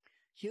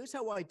here's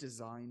how I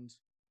designed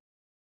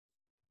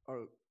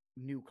our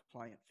new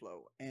client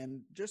flow.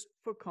 And just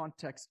for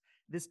context,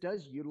 this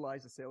does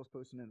utilize a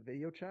salesperson in a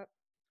video chat.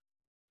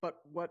 But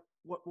what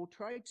we'll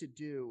try to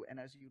do, and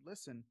as you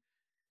listen,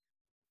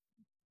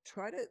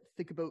 try to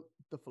think about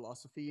the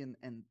philosophy and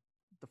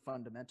the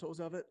fundamentals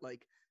of it.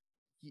 Like,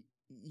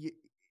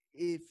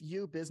 if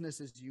your business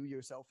is you,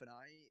 yourself, and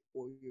I,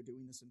 or you're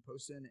doing this in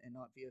person and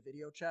not via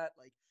video chat,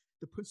 like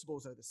the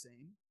principles are the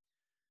same.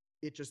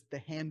 It just, the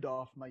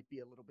handoff might be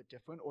a little bit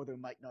different, or there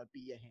might not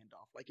be a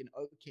handoff. Like in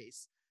our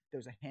case,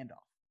 there's a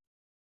handoff.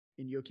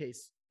 In your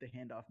case, the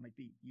handoff might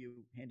be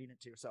you handing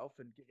it to yourself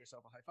and give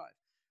yourself a high five,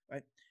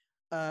 right?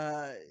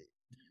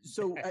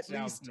 So that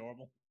sounds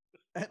normal.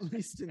 At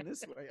least in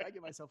this way, I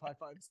give myself high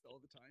fives all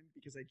the time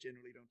because I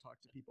generally don't talk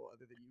to people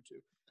other than you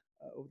two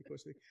over the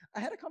course of the week. I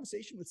had a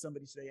conversation with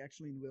somebody today,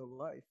 actually in real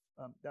life.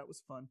 That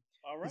was fun.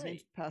 All right. His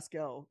name's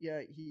Pascal.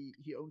 Yeah,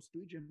 he owns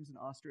 3 gyms in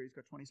Austria. He's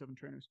got 27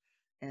 trainers,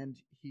 and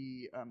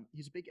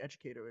he's a big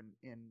educator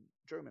in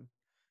German.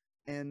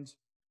 And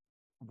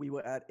we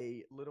were at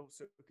a little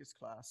circus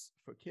class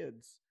for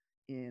kids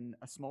in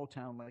a small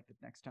town, like the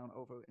next town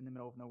over in the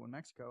middle of nowhere,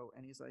 Mexico.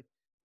 And he's like,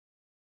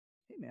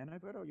 "Hey man,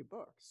 I've read all your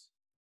books."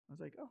 I was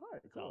like, "Oh, hi,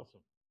 cool."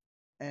 Awesome.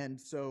 And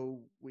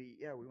so we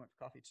went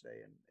for coffee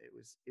today, and it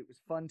was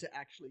fun to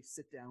actually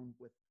sit down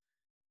with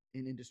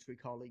an industry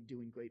colleague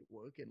doing great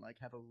work and like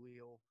have a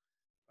real.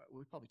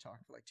 We probably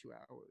talked for like 2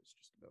 hours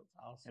just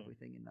about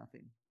everything and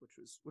nothing,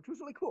 which was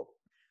really cool.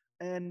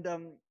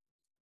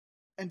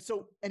 And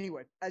so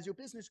anyway, as your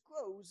business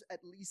grows,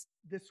 at least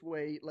this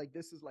way, like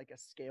this is like a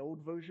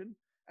scaled version.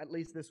 At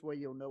least this way,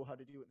 you'll know how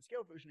to do it in a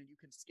scaled version, and you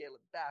can scale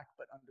it back,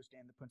 but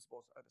understand the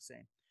principles are the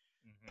same.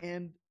 Mm-hmm.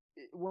 And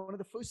one of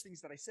the first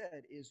things that I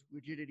said is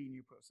rigidity in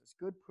your process.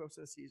 Good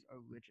processes are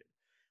rigid.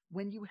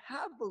 When you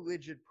have a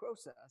rigid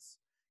process,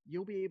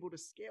 you'll be able to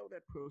scale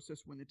that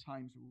process when the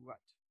time's right.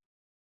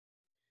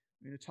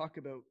 I'm going to talk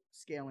about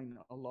scaling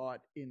a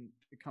lot in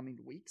the coming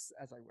weeks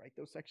as I write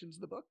those sections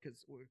of the book,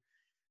 because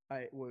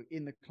we're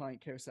in the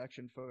client care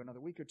section for another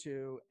week or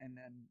two, and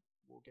then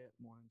we'll get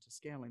more into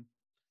scaling.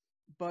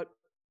 But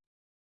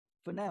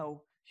for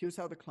now, here's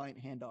how the client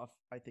handoff,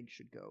 I think,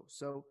 should go.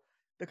 So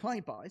the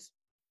client buys,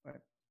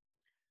 right?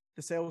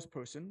 The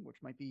salesperson, which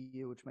might be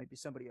you, which might be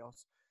somebody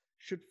else,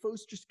 should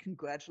first just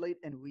congratulate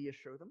and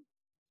reassure them,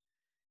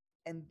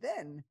 and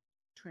then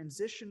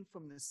transition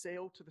from the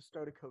sale to the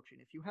start of coaching.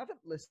 If you haven't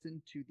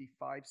listened to the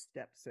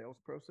 5-step sales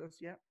process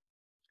yet,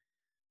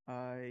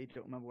 I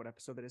don't remember what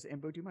episode that is.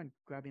 Amber, do you mind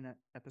grabbing that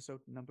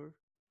episode number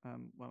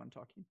while I'm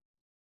talking?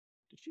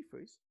 Did she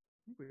freeze? I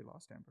think we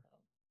lost Amber.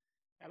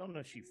 I don't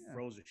know if she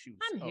froze or she was.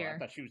 I'm here.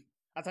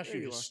 I thought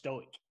she was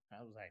stoic.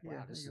 I was like,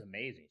 wow, this is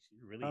amazing. She's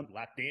really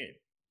locked in.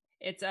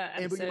 It's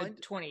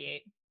episode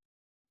 28.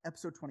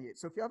 Episode 28.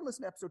 So if you haven't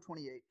listened to episode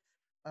 28,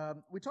 I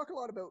talk a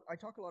lot about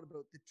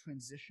the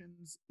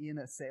transitions in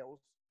a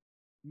sales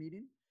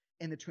meeting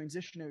and the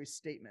transitionary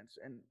statements.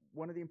 And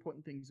one of the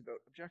important things about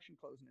objection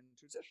closing and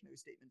transitionary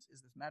statements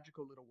is this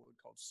magical little word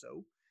called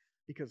so,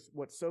 because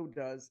what so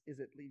does is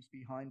it leaves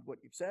behind what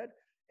you've said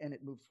and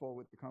it moves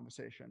forward the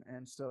conversation.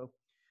 And so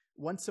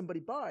once somebody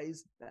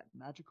buys, that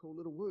magical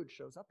little word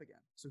shows up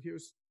again. So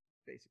here's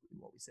basically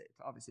what we say. It's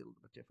obviously a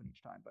little bit different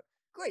each time, but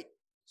great.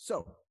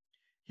 So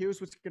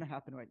here's what's going to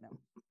happen right now.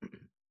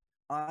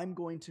 I'm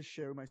going to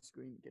share my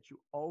screen, get you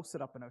all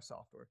set up in our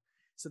software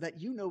so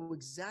that you know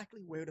exactly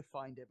where to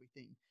find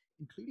everything,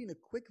 including a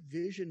quick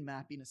vision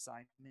mapping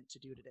assignment to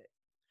do today.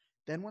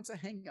 Then once I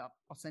hang up,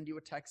 I'll send you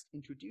a text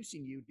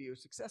introducing you to your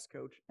success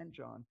coach and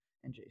John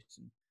and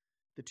Jason,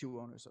 the two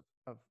owners of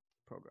the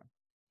program.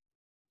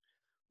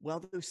 While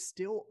they're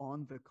still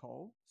on the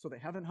call, so they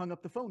haven't hung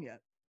up the phone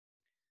yet,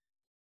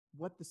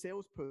 what the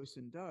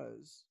salesperson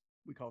does,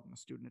 we call them a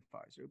student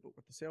advisor, but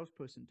what the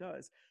salesperson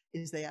does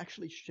is they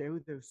actually share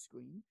their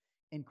screen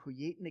and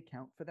create an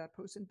account for that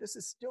person. This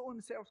is still in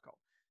the sales call.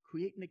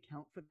 Create an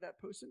account for that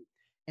person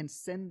and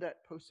send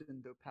that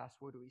person their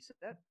password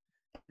reset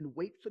and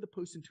wait for the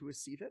person to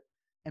receive it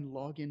and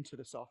log into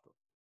the software.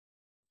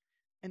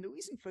 And the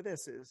reason for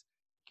this is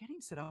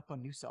getting set up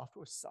on new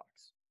software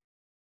sucks.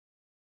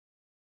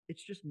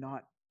 It's just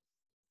not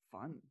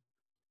fun.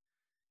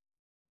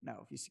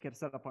 Now, if you get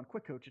set up on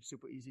Quick Coach, it's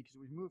super easy because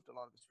we've removed a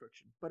lot of this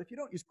friction. But if you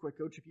don't use Quick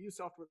Coach, if you use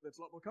software that's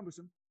a lot more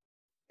cumbersome,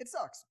 it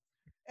sucks.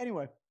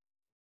 Anyway,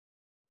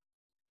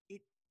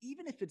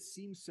 even if it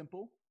seems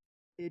simple,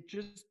 it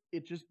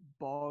just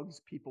bogs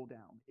people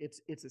down.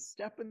 It's a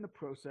step in the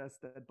process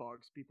that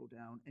bogs people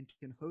down and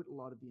can hurt a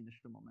lot of the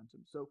initial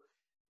momentum. So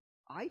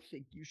I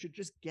think you should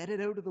just get it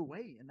out of the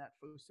way in that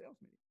first sales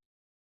meeting.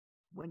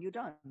 When you're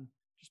done,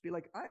 just be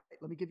like, all right,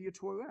 let me give you a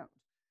tour around.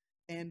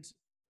 And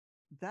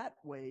that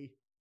way,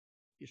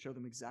 you show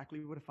them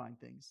exactly where to find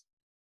things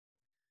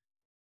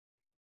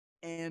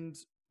and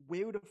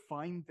where to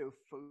find their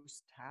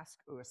first task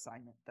or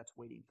assignment that's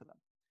waiting for them.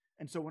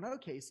 And so in our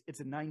case, it's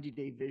a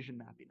 90-day vision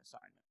mapping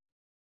assignment.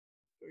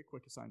 Very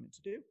quick assignment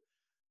to do.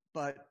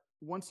 But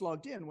once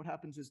logged in, what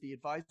happens is the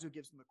advisor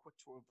gives them a quick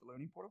tour of the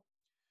learning portal,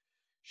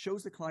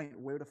 shows the client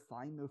where to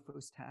find their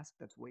first task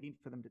that's waiting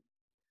for them to,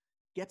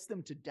 gets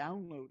them to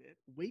download it,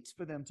 waits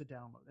for them to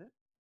download it.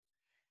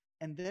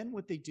 And then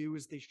what they do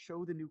is they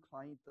show the new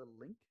client the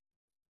link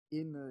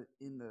in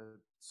the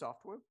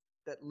software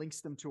that links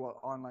them to our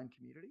online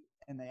community,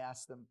 and they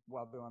ask them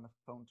while they're on the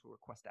phone to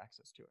request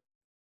access to it.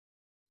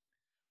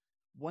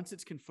 Once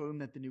it's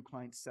confirmed that the new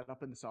client's set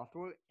up in the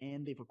software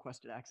and they've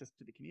requested access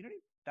to the community,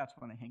 that's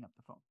when they hang up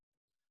the phone.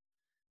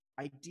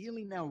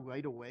 Ideally now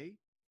right away,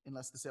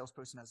 unless the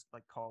salesperson has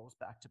like calls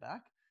back to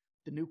back,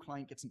 the new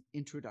client gets an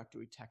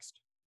introductory text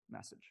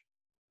message,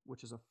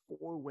 which is a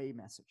 4-way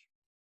message.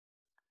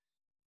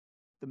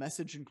 The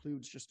message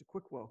includes just a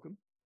quick welcome,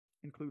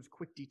 includes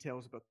quick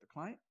details about the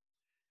client,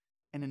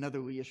 and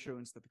another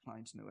reassurance that the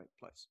client's in the right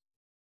place.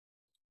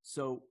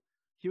 So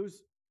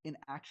here's an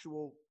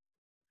actual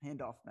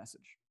handoff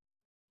message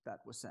that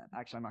was sent.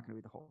 Actually, I'm not going to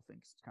read the whole thing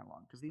because it's kind of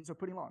long, because these are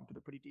pretty long, but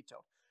they're pretty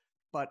detailed.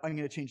 But I'm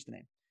going to change the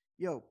name.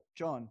 Yo,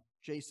 John,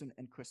 Jason,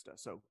 and Krista.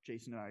 So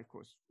Jason and I, of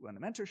course, run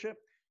the mentorship.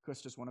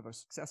 Krista's one of our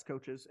success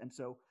coaches. And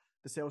so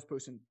the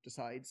salesperson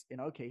decides, in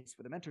our case,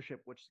 for the mentorship,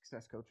 which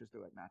success coach is the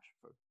right match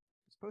for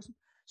this person.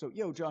 So,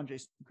 yo, John,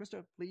 Jason, and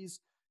Krista,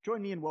 please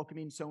join me in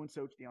welcoming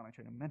so-and-so to the online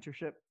training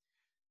mentorship.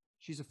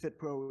 She's a fit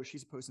pro.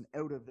 She's a person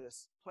out of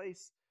this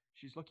place.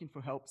 She's looking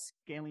for help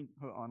scaling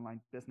her online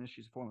business.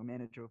 She's a former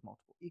manager of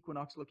multiple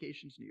Equinox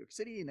locations in New York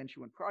City, and then she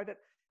went private,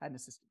 had an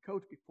assistant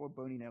coach before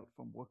burning out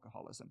from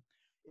workaholism.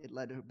 It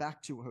led her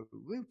back to her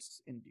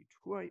roots in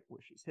Detroit,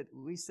 where she's hit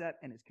reset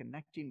and is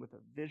connecting with a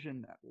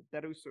vision that will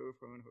better serve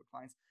her and her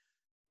clients.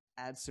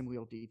 Add some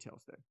real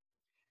details there.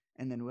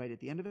 And then right at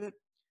the end of it,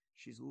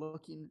 she's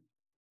looking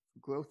for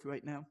growth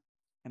right now,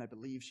 and I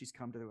believe she's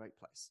come to the right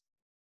place.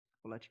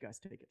 We'll let you guys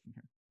take it from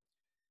here.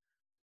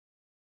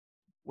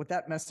 What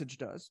that message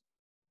does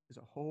is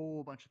a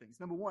whole bunch of things.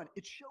 Number one,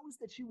 it shows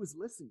that she was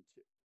listened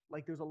to.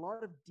 Like, there's a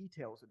lot of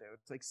details in there.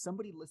 It's like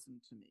somebody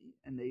listened to me,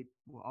 and they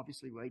were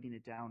obviously writing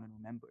it down and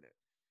remembered it.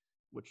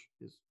 which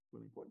is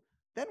really important.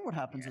 Then what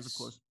happens is, of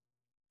course,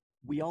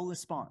 we all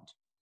respond.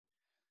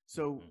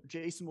 So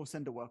Jason will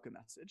send a welcome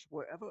message.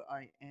 Wherever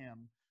I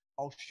am,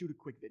 I'll shoot a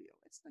quick video.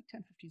 It's like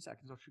 10, 15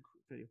 seconds. I'll shoot a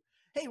quick video.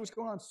 Hey, what's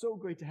going on? So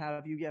great to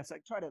have you. Yes, I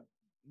try to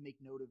make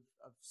note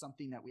of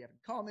something that we have in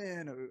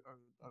common or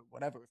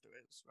whatever, if there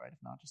is, right? If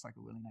not, just like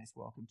a really nice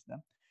welcome to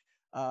them.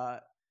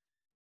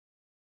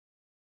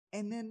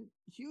 And then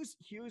here's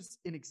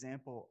an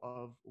example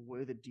of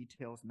where the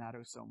details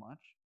matter so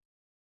much.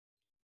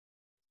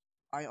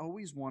 I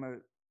always want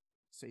to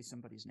say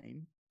somebody's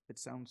name. It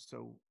sounds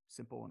so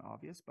simple and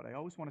obvious, but I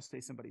always want to say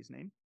somebody's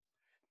name.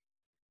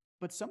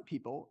 But some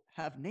people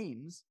have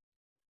names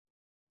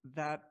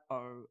that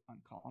are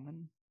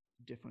uncommon,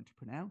 different to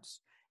pronounce,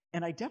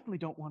 and I definitely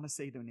don't want to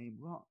say their name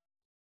wrong.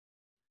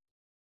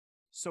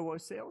 So our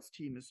sales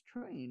team is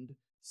trained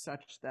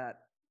such that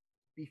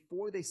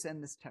before they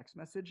send this text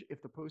message,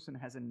 if the person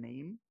has a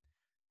name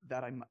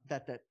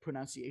that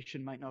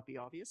pronunciation might not be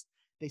obvious,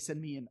 they send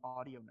me an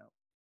audio note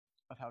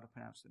of how to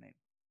pronounce the name.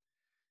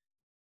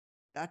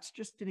 That's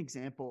just an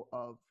example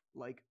of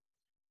like,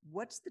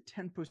 what's the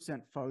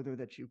 10% farther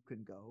that you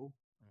can go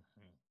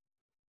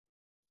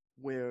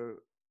where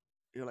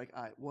you're like,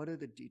 all right, what are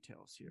the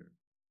details here?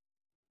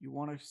 You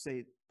want to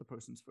say the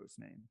person's first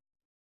name.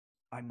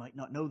 I might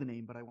not know the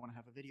name, but I want to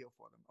have a video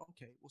for them.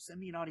 Okay, well, send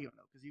me an audio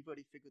note because you've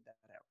already figured that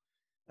out.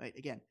 Right?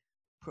 Again,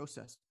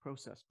 process.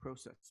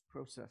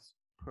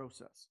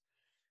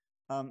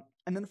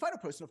 And then the final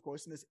person, of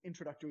course, in this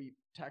introductory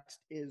text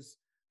is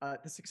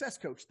the success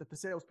coach that the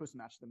salesperson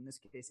matched them. In this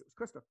case, it was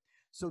Krista.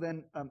 So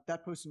then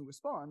that person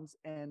responds,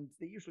 and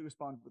they usually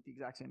respond with the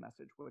exact same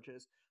message, which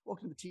is,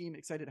 welcome to the team,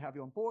 excited to have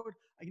you on board.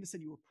 I'm going to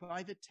send you a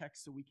private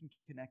text so we can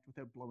connect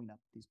without blowing up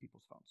these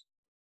people's phones.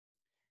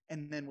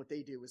 And then what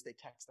they do is they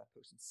text that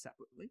person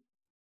separately.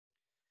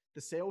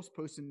 The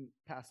salesperson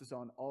passes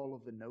on all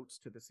of the notes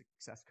to the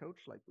success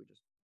coach, like we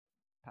just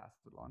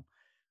passed it along.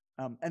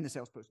 And the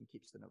salesperson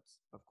keeps the notes,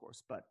 of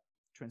course, but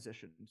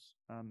transitions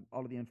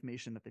all of the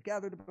information that they've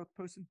gathered about the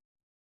person.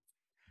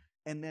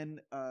 And then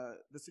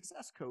the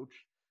success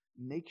coach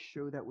makes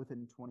sure that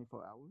within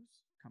 24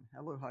 hours, come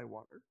hell or high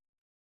water,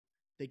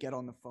 they get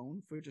on the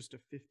phone for just a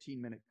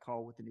 15-minute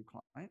call with the new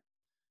client,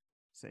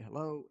 say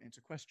hello,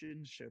 answer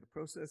questions, share the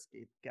process,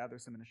 gather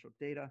some initial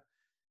data,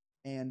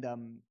 and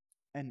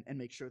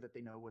make sure that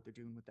they know what they're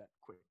doing with that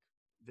quick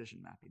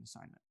vision mapping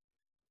assignment.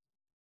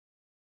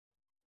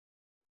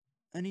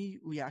 Any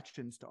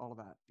reactions to all of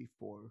that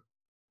before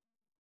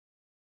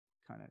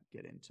kind of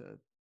get into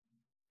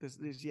there's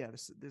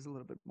a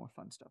little bit more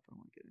fun stuff I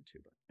want to get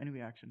into, but any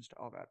reactions to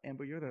all that?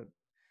 Amber, you're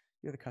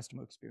the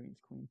customer experience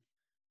queen.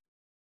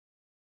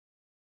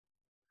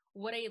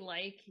 What I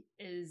like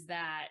is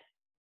that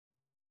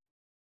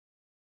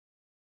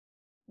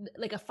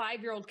like a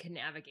 5-year-old can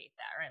navigate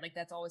that, right? Like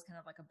that's always kind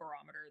of like a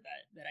barometer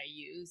that I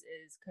use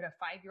is, could a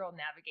 5-year-old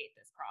navigate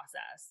this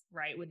process,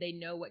 right? Would they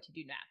know what to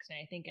do next? And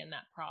I think in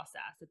that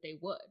process that they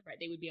would, right?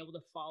 They would be able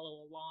to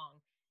follow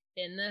along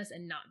in this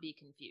and not be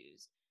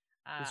confused.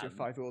 Is your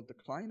 5-year-old the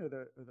client or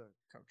the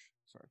coach?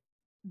 Sorry.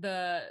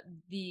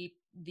 The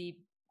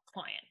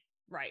client,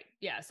 right?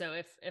 Yeah. So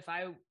if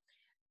I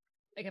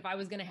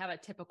was going to have a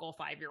typical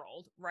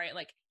 5-year-old, right?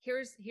 Like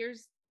here's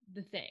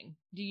the thing.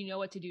 Do you know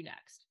what to do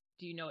next?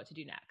 Do you know what to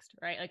do next?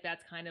 Right? Like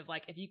that's kind of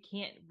like, if you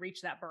can't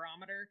reach that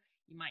barometer,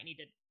 you might need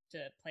to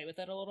play with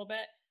it a little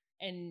bit.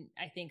 And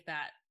I think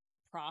that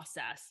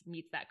process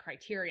meets that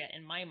criteria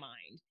in my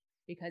mind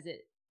because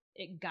it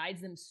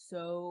guides them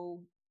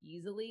so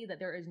easily that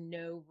there is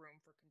no room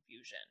for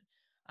confusion.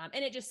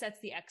 And it just sets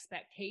the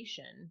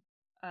expectation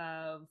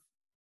of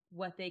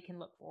what they can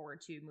look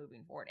forward to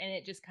moving forward. And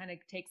it just kind of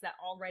takes that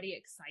already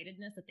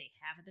excitedness that they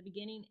have at the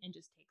beginning and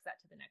just takes that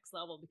to the next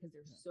level because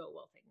they're so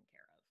well taken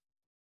care of.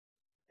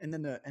 And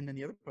then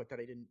the other part that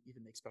I didn't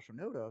even make special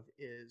note of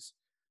is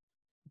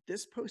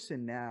this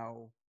person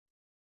now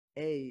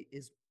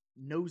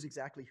knows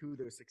exactly who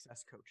their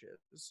success coach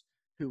is,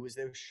 who is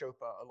their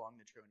Sherpa along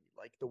the journey.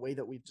 Like the way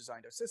that we've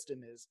designed our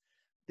system is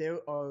there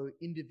are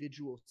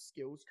individual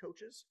skills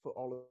coaches for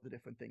all of the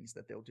different things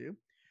that they'll do,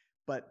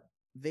 but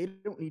they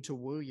don't need to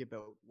worry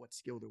about what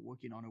skill they're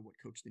working on or what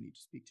coach they need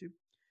to speak to.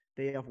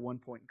 They have one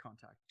point in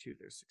contact to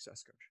their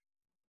success coach.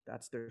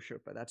 That's their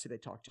Sherpa. That's who they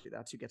talk to.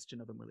 That's who gets to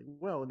know them really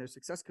well. And their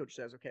success coach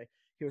says, okay,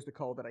 here's the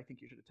call that I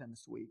think you should attend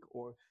this week.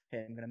 Or, hey,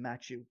 I'm going to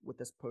match you with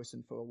this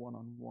person for a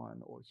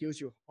one-on-one. Or here's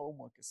your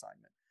homework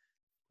assignment,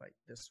 right,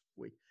 this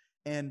week.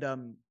 And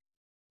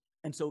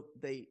so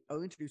they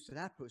are introduced to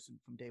that person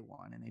from day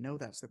one, and they know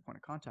that's their point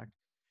of contact.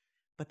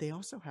 But they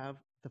also have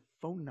the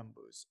phone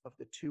numbers of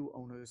the two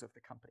owners of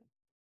the company.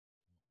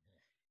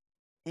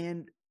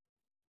 And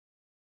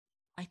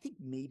I think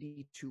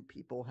maybe 2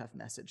 people have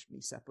messaged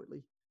me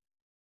separately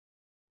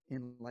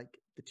in like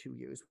the 2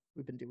 years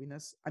we've been doing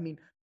this. I mean,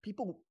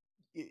 people,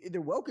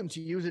 they're welcome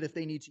to use it if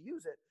they need to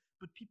use it,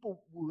 but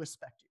people will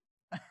respect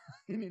you.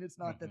 I mean, it's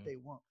not that they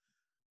won't.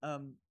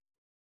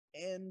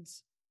 And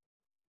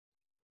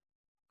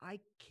I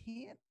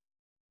can't,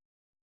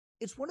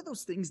 it's one of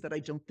those things that I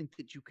don't think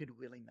that you could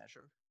really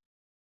measure.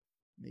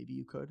 Maybe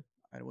you could.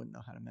 I wouldn't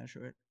know how to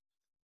measure it.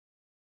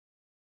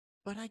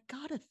 But I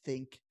gotta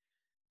think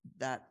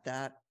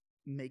that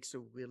makes a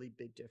really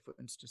big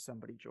difference to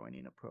somebody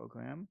joining a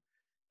program,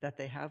 that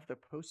they have the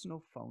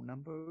personal phone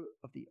number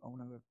of the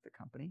owner of the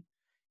company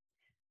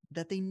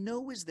that they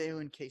know is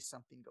there in case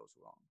something goes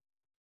wrong.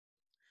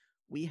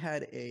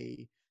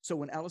 So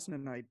when Allison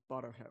and I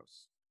bought our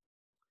house,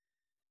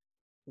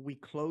 we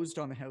closed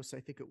on the house, I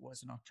think it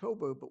was in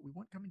October, but we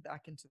weren't coming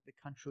back into the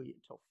country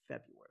until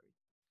February.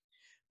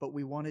 But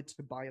we wanted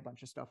to buy a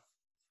bunch of stuff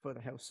for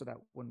the house so that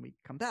when we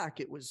come back,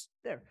 it was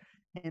there.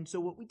 And so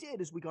what we did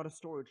is we got a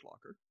storage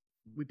locker.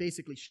 We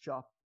basically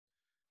shopped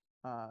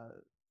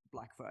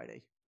Black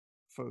Friday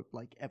for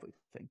like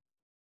everything.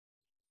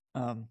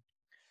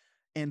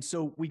 And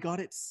so we got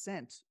it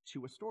sent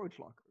to a storage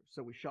locker.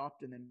 So we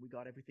shopped and then we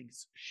got everything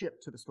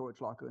shipped to the storage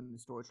locker, and the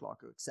storage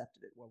locker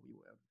accepted it while we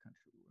were out of the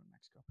country. We were in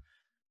Mexico.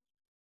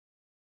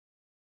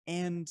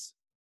 And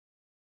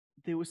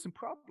there was some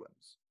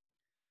problems.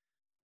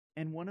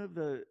 And one of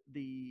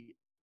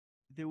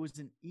there was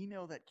an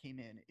email that came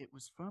in. It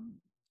was from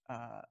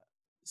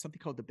something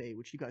called The Bay,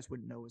 which you guys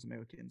wouldn't know as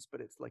Americans, but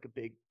it's like a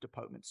big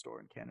department store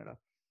in Canada.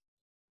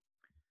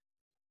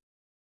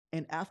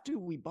 And after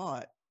we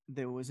bought,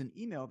 there was an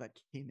email that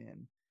came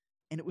in,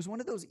 and it was one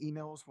of those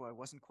emails where I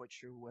wasn't quite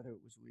sure whether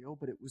it was real,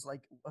 but it was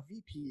like a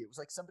VP. It was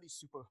like somebody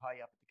super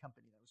high up at the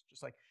company that was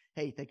just like,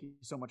 hey, thank you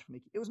so much for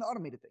making, it was an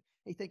automated thing.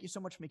 Hey, thank you so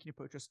much for making your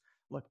purchase.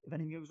 Look, if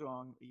anything goes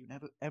wrong, or you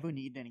never ever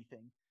need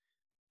anything,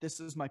 this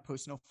is my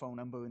personal phone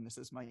number and this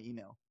is my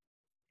email.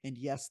 And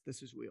yes,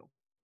 this is real.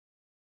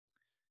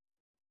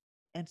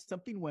 And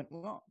something went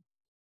wrong.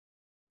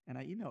 And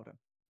I emailed him.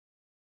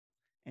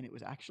 And it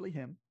was actually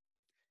him.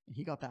 And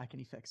he got back and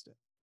he fixed it.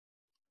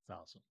 That's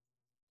awesome.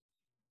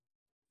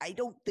 I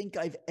don't think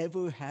I've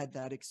ever had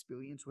that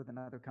experience with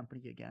another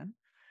company again.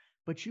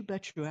 But you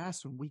bet your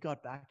ass, when we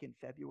got back in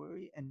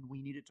February and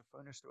we needed to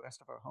furnish the rest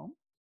of our home,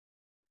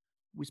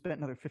 we spent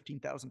another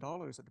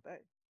 $15,000 at the Bay.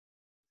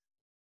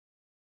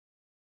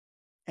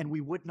 And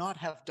we would not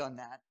have done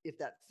that if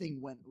that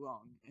thing went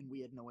wrong and we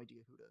had no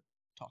idea who to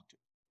talk to.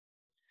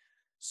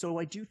 So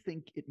I do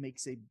think it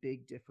makes a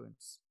big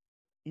difference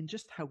in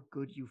just how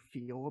good you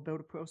feel about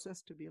a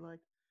process to be like,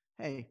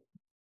 hey,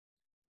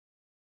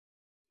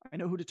 I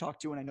know who to talk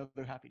to and I know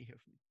they're happy to hear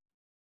from me.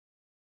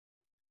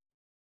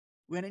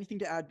 We had anything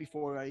to add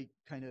before I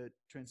kind of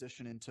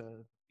transition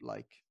into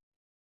like,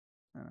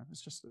 I don't know,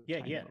 it's just a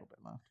little bit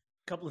left.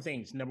 Couple of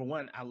things. Number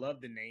one, I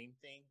love the name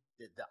thing,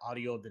 the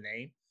audio of the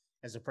name.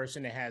 As a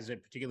person that has a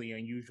particularly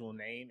unusual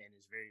name and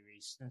is very, very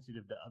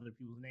sensitive to other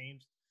people's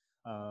names,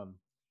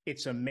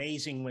 it's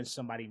amazing when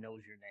somebody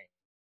knows your name.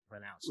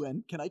 Pronounce it.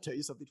 Len, can I tell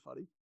you something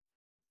funny?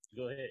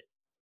 Go ahead.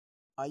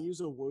 I use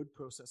a word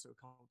processor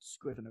called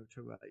Scrivener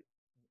to write.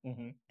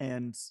 Mm-hmm.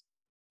 And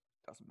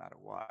it doesn't matter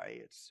why.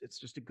 It's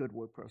just a good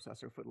word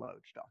processor for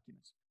large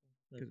documents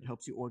because it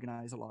helps you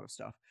organize a lot of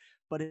stuff.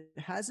 But it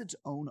has its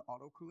own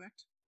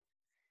autocorrect.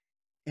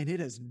 And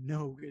it has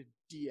no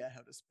idea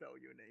how to spell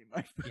your name,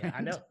 my friend.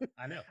 Yeah,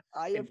 I know.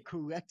 I have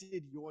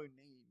corrected your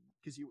name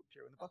because you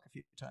appear in the book a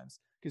few times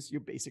because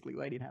you're basically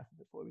writing half of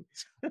it for me.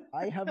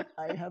 I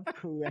have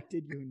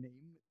corrected your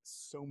name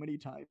so many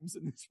times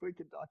in this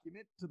freaking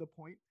document to the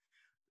point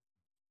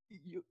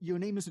your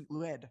name isn't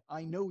read.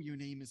 I know your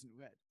name isn't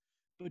read.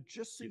 But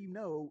just so you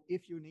know,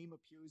 if your name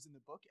appears in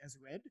the book as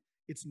read,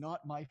 it's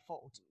not my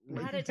fault.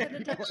 Add it to the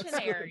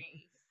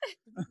dictionary.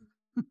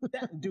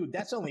 Dude,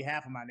 that's only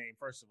half of my name.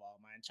 First of all,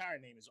 my entire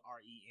name is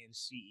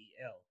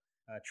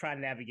Rencel. Try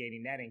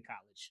navigating that in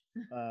college.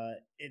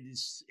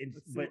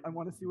 But I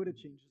want to see what it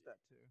changes that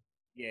to.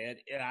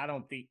 Yeah, I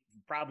don't think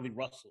probably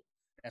Russell.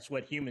 That's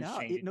what humans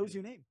change. It knows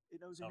your name.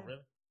 It knows your name.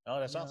 Really? Oh,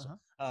 that's awesome.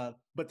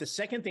 But the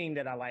second thing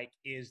that I like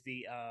is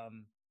the oh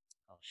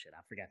shit,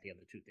 I forgot the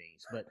other two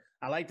things. But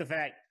I like the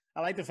fact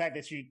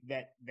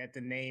that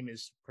the name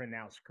is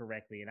pronounced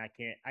correctly, and I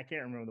can't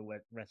remember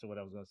the rest of what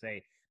I was going to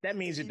say. That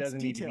means it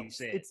doesn't need to be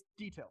said. It's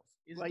details.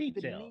 It's like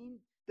detail.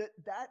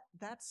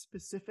 That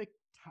specific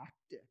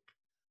tactic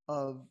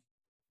of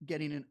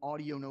getting an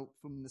audio note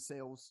from the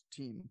sales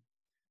team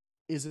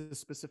is a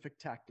specific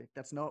tactic.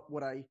 That's not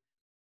what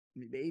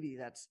maybe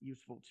that's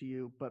useful to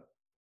you, but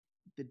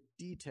the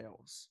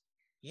details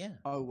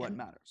are what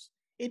matters.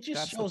 It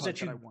just shows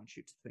that I want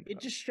you to think. It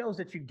just shows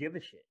that you give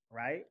a shit,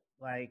 right?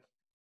 Like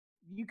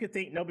you could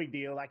think no big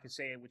deal. I could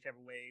say it whichever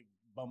way,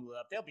 bumble it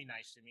up. They'll be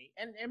nice to me,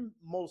 and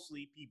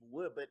mostly people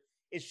would. But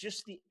it's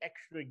just the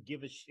extra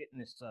give a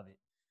shitness of it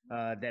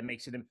that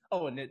makes it.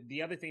 Oh, and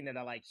the other thing that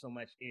I like so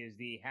much is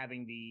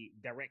having the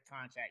direct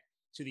contact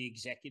to the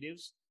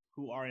executives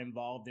who are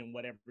involved in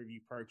whatever you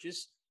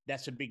purchase.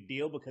 That's a big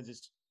deal because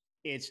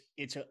it's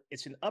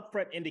an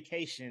upfront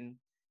indication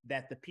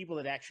that the people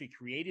that actually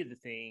created the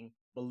thing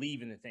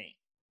believe in the thing,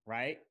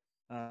 right?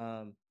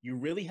 You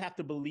really have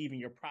to believe in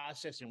your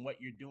process and what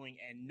you're doing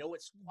and know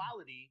its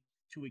quality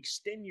to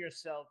extend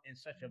yourself in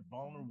such a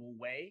vulnerable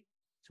way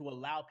to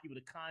allow people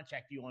to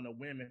contact you on a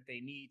whim if they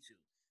need to.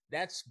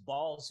 That's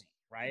ballsy,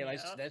 right? Yeah. Like,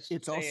 that's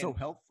it's also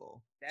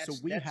helpful. So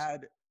we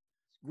had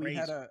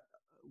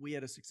we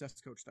had a success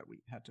coach that we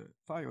had to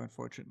fire,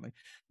 unfortunately.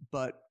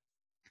 But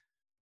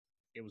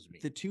it was me.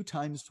 The 2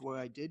 times where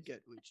I did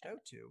get reached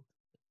out to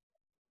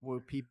were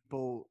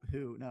people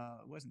who, no,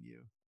 it wasn't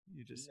you.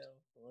 You just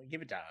well,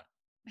 give it time.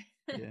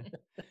 Yeah.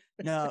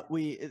 No,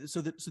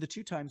 so the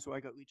 2 times where I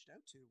got reached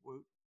out to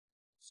were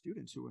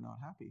students who were not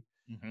happy.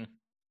 Mm-hmm.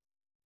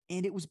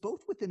 And it was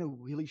both within a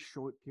really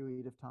short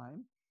period of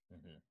time.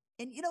 Mm-hmm.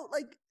 And,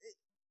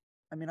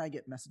 I mean, I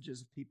get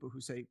messages of people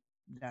who say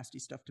nasty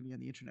stuff to me on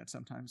the internet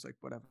sometimes, like,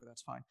 whatever,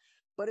 that's fine.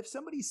 But if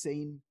somebody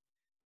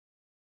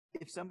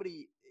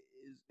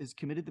is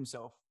committed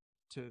themselves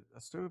to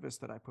a service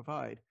that I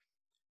provide,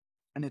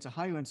 and it's a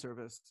higher end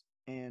service,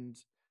 and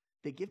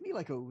they give me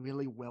like a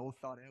really well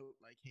thought out,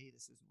 like, hey,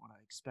 this isn't what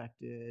I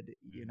expected,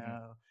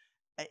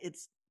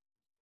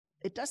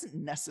 it doesn't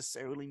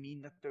necessarily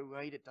mean that they're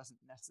right. It doesn't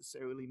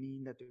necessarily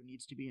mean that there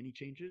needs to be any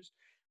changes,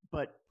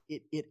 but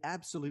it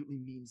absolutely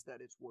means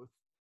that it's worth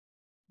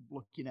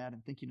looking at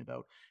and thinking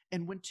about.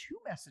 And when 2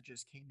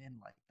 messages came in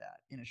like that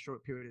in a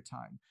short period of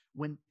time,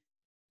 when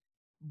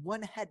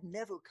one had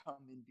never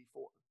come in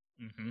before,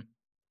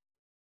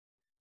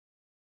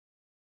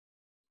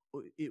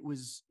 it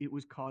was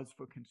cause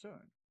for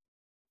concern.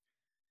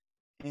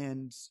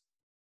 And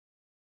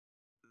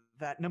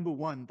that, number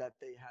one, that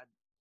they had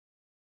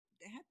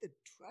the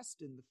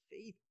trust and the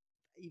faith,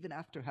 even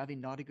after having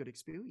not a good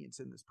experience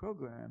in this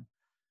program,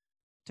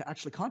 to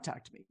actually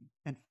contact me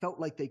and felt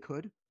like they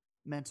could,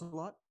 meant a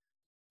lot.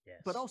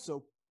 Yes. But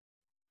also,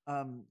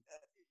 I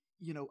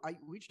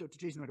reached out to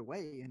Jason right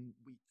away, and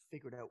we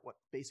figured out what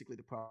basically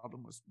the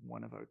problem was.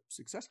 One of our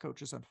success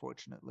coaches,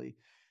 unfortunately,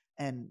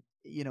 and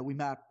we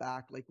mapped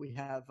back, like, we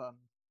have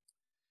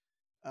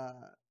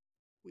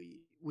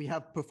we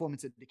have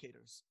performance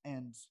indicators,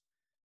 and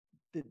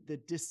the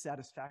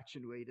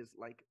dissatisfaction rate is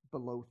like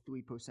below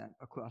 3%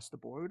 across the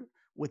board.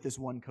 With this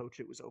one coach,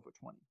 it was over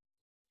 20.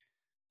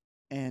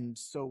 And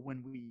so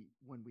when we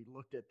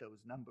looked at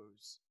those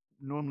numbers,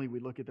 normally we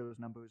look at those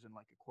numbers in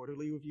like a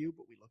quarterly review,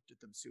 but we looked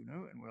at them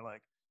sooner, and we're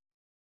like,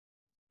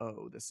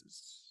 oh,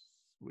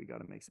 we got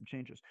to make some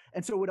changes.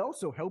 And so it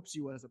also helps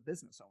you as a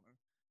business owner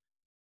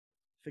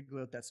figure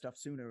out that stuff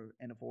sooner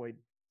and avoid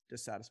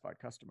dissatisfied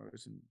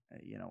customers, and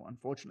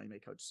unfortunately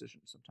make hard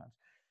decisions sometimes.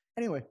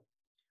 Anyway,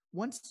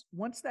 once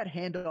that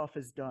handoff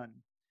is done,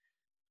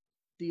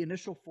 the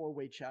initial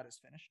 4-way chat is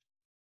finished,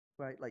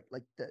 right?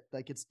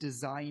 Like it's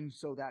designed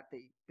so that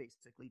they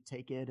basically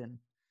take it and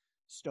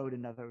start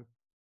another,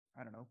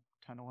 I don't know,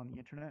 tunnel on the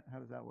internet. How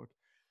does that work?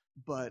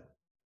 But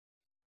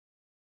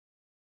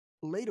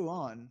later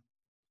on,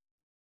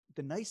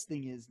 the nice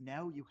thing is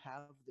now you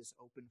have this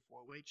open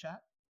 4-way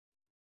chat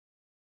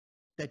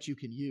that you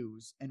can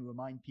use and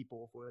remind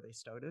people of where they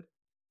started.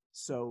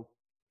 So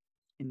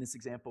in this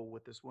example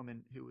with this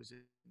woman who was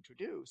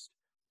introduced,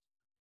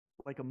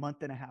 like a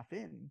month and a half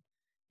in,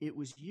 it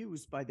was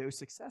used by their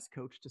success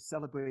coach to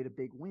celebrate a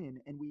big win.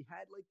 And we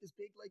had like this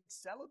big like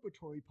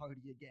celebratory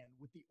party again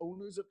with the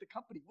owners of the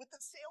company, with the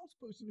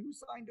salesperson who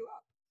signed her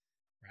up.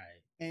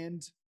 Right.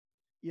 And,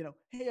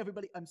 hey,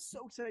 everybody, I'm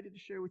so excited to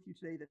share with you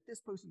today that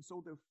this person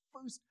sold their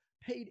first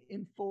paid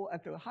in full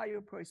at a higher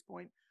price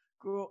point.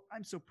 Girl,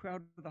 I'm so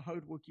proud of the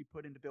hard work you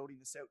put into building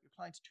this out. Your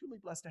client's truly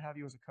blessed to have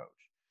you as a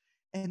coach.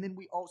 And then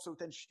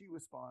she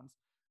responds,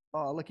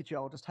 oh, look at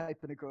y'all, just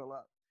hyping a girl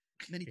up.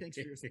 Many thanks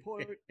for your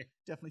support.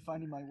 Definitely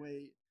finding my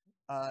way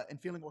and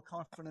feeling more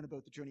confident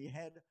about the journey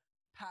ahead.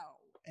 Pow.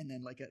 And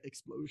then like an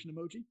explosion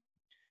emoji.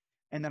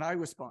 And then I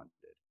responded.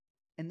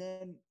 And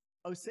then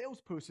a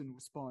salesperson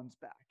responds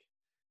back.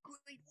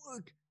 Great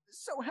work.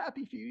 So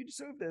happy for you. You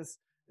deserve this.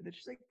 And then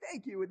she's like,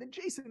 thank you. And then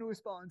Jason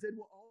responds, and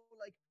we're all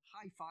like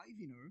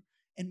high-fiving her.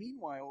 And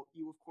meanwhile,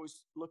 you, of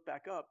course, look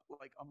back up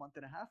like a month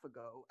and a half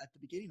ago at the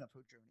beginning of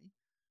her journey.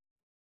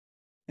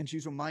 And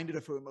she's reminded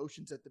of her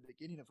emotions at the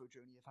beginning of her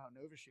journey, of how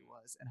nervous she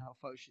was and how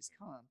far she's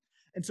come.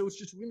 And so it's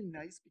just really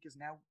nice because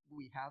now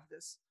we have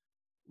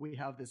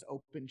this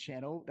open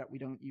channel that we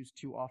don't use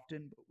too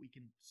often, but we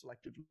can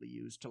selectively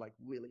use to like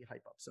really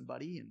hype up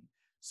somebody and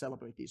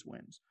celebrate these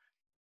wins.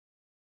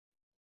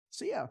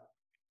 So yeah,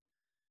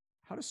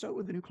 how to start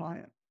with a new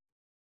client.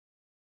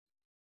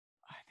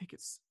 I think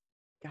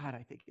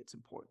it's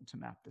important to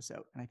map this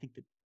out. And I think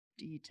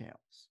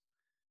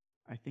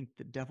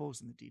the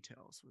devil's in the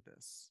details with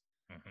this.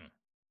 Mm-hmm.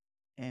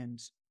 And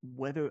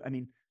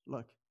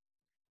look,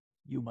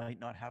 you might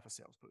not have a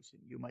salesperson.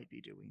 You might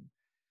be doing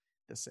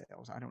the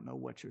sales. I don't know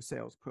what your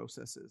sales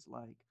process is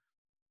like,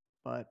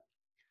 but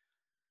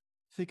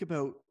think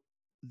about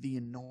the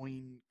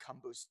annoying,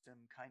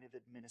 cumbersome kind of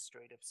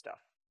administrative stuff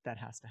that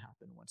has to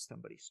happen once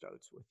somebody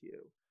starts with you.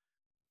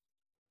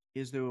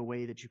 Is there a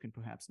way that you can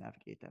perhaps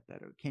navigate that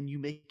better? Can you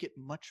make it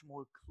much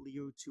more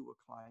clear to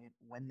a client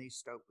when they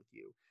start with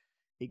you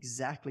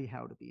exactly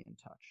how to be in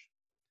touch?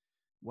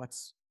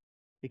 What's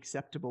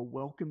acceptable,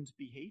 welcomed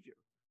behavior?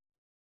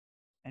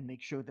 And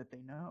make sure that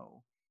they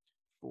know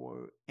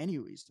for any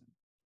reason.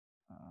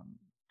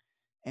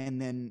 And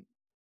then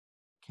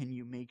can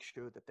you make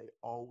sure that they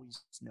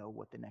always know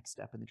what the next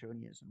step in the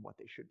journey is and what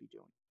they should be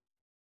doing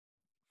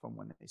from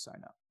when they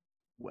sign up?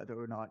 Whether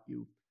or not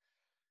you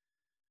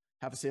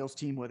have a sales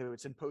team, whether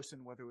it's in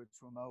person, whether it's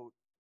remote.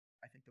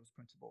 I think those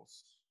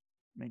principles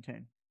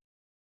maintain.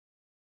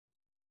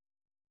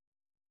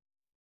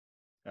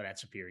 Oh,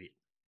 that's a period.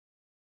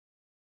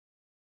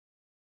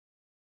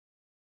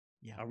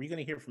 Yeah. Are we going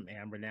to hear from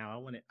Amber now? I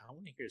want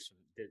to hear some,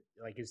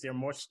 like, is there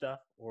more stuff,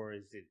 or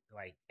is it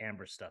like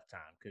Amber stuff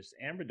time? Because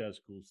Amber does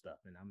cool stuff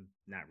and I'm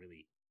not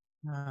really.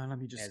 Let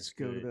me just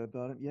go to the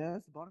bottom. Yeah,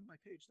 it's the bottom of my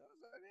page.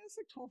 It's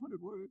like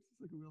 1,200 words.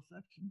 It's like a real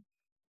section.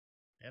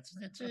 It's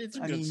a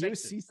good section. Your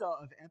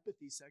seesaw of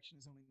empathy section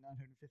is only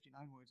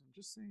 959 words. I'm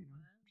just saying.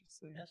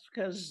 That's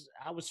because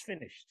I was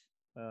finished.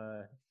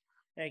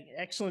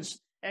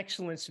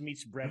 Excellence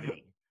meets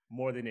brevity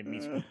more than it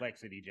meets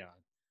complexity,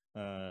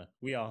 John.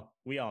 We all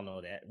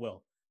know that.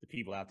 Well, the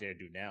people out there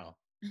do now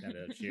that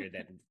have shared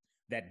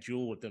that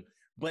jewel with them.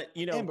 But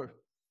Amber.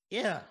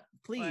 Yeah,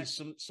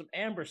 please, some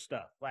Amber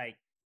stuff. Like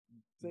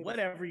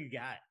whatever you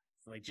got.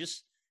 Like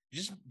just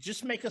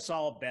make us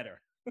all better.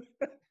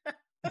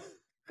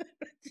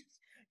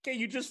 Can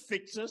you just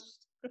fix us?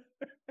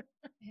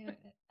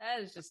 That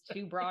is just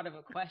too broad of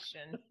a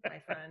question, my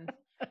friend.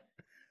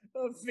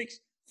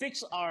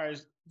 Fix our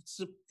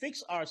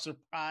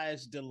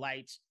surprise,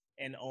 delights,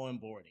 and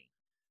onboarding.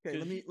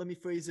 Okay, let me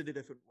phrase it a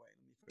different way.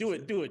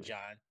 Do it,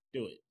 John.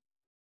 Do it.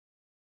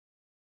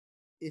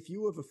 If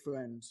you have a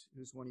friend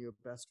who's one of your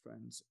best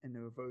friends and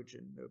they're a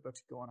virgin, they're about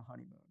to go on a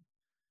honeymoon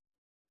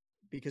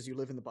because you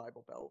live in the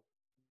Bible Belt,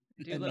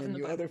 and then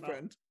your other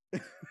friend,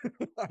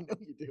 I know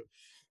you do,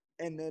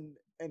 and then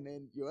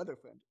your other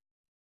friend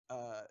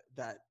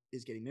that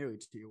is getting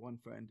married to your one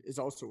friend is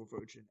also a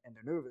virgin, and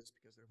they're nervous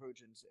because they're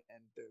virgins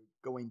and they're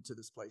going to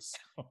this place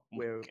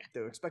where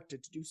they're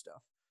expected to do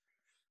stuff.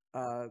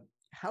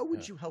 How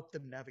would you help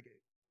them navigate?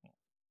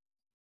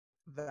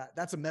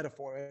 That's a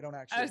metaphor. I don't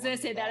actually. I was going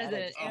to say that is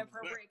an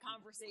inappropriate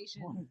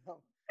conversation.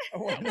 I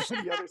want to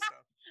know the other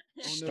stuff.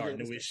 Starting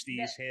to wish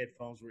these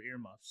headphones were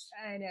earmuffs.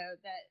 I know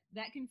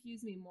that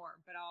confused me more,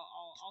 but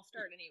I'll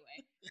start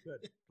anyway.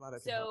 Good. Glad I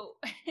can help.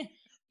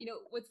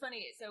 What's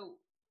funny? So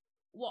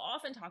we'll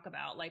often talk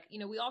about, like,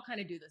 we all kind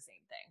of do the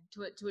same thing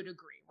to a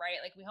degree, right?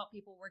 Like, we help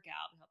people work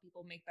out, we help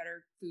people make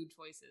better food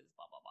choices,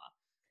 blah blah blah.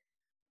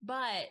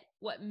 But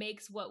what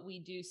makes what we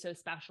do so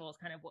special is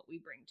kind of what we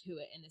bring to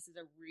it, and this is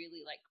a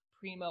really like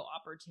primo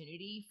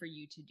opportunity for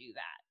you to do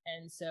that.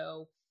 And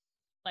so,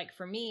 like,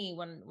 for me,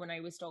 when I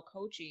was still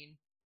coaching,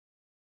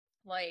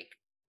 like,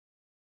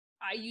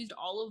 I used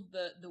all of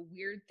the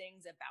weird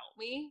things about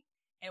me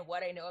and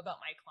what I know about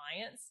my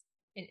clients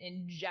and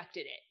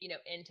injected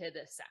it, into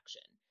this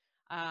section.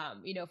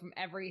 From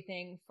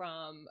everything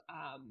from,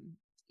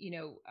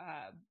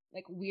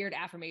 like weird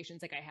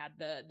affirmations. Like I had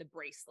the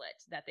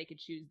bracelet that they could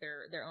choose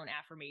their own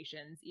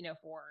affirmations,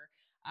 for,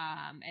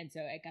 and so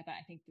I got that,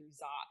 I think, through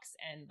Zox,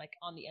 and like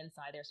on the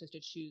inside, they're supposed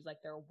to choose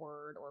like their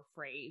word or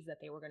phrase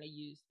that they were going to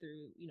use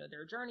through,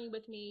 their journey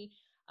with me.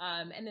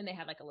 And then they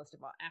had like a list of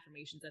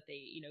affirmations that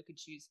they, could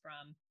choose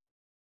from.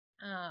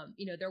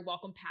 Their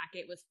welcome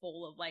packet was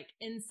full of like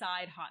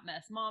inside hot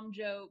mess mom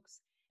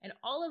jokes and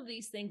all of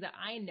these things that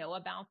I know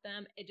about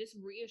them. It just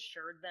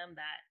reassured them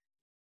that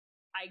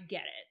I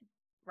get it,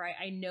 right?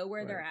 I know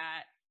where they're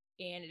at.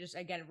 And it just,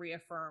 again,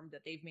 reaffirmed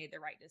that they've made the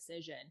right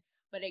decision.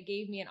 But it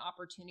gave me an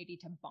opportunity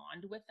to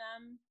bond with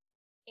them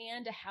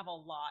and to have a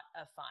lot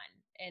of fun.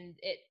 And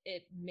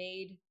it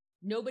made,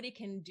 nobody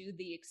can do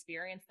the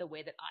experience the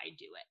way that I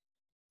do it.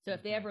 So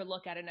if they ever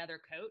look at another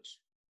coach,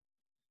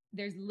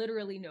 there's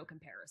literally no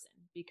comparison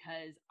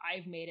because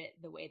I've made it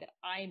the way that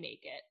I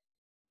make it.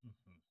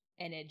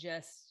 And it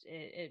just,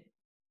 it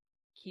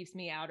keeps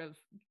me out of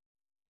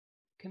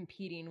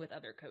competing with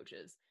other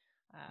coaches.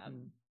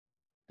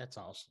 That's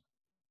awesome.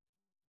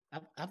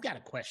 I've got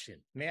a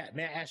question. May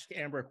I ask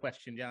Amber a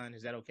question, John?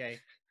 Is that okay?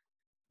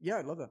 Yeah,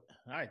 I'd love that.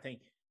 All right, thank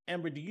you.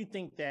 Amber, do you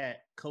think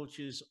that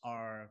coaches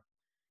are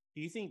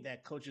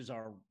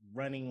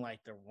running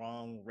like the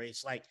wrong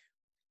race? Like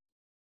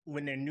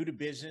when they're new to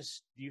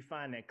business, do you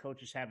find that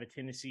coaches have a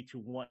tendency to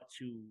want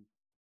to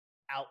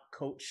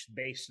out-coach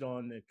based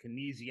on the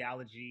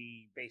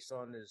kinesiology, based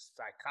on the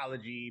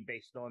psychology,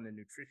 based on the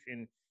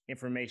nutrition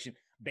information,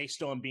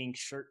 based on being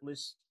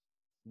shirtless?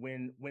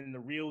 When the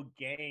real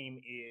game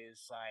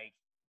is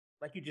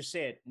like you just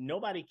said,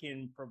 nobody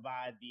can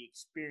provide the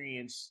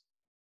experience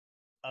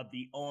of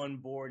the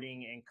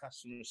onboarding and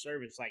customer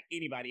service like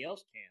anybody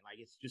else can. Like,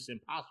 it's just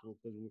impossible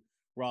because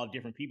we're all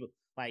different people.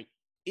 Like,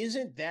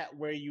 isn't that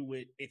where you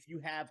would, if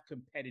you have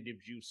competitive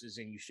juices,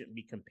 and you shouldn't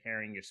be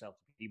comparing yourself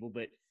to people,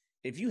 but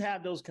if you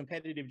have those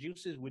competitive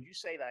juices, would you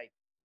say like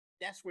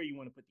that's where you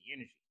want to put the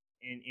energy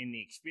in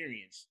the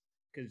experience?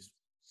 Because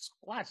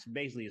squat's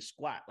basically a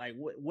squat. Like,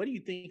 what do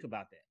you think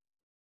about that?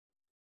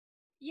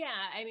 Yeah,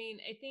 I mean,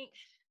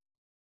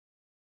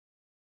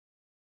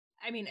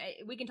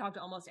 we can talk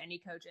to almost any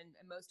coach, and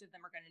most of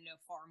them are going to know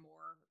far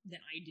more than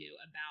I do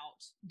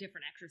about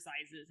different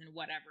exercises and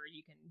whatever.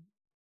 You can,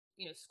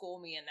 school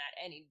me in that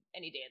any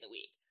day of the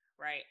week,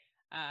 right?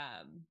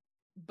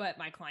 But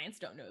my clients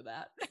don't know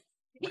that,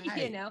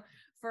 right.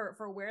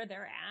 For where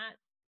they're at,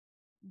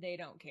 they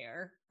don't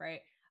care,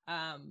 right?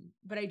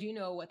 But I do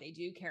know what they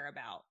do care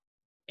about.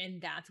 And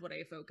that's what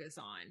I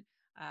focus on.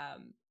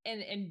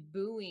 And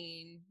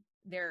buoying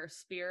their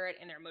spirit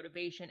and their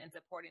motivation and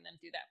supporting them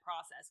through that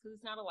process, because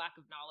it's not a lack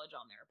of knowledge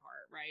on their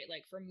part, right?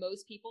 Like for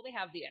most people, they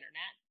have the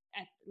internet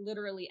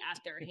literally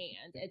at their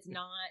hands. It's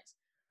not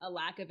a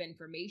lack of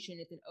information,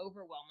 it's an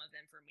overwhelm of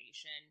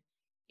information.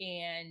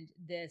 And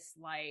this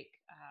like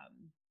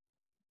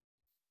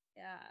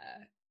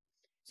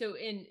so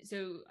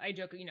I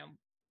joke,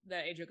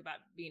 that I joke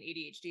about being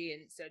ADHD,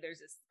 and so there's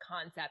this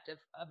concept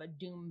of a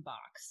doom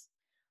box,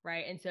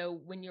 right? And so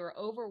when you're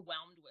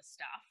overwhelmed with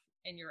stuff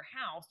in your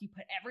house, you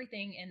put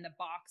everything in the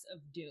box of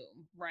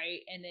doom,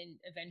 right? And then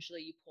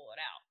eventually you pull it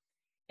out.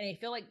 And I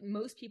feel like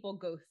most people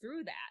go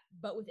through that,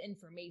 but with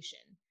information.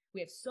 We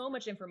have so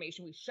much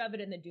information, we shove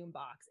it in the doom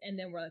box, and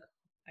then we're like,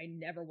 I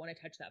never want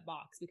to touch that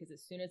box, because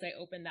as soon as I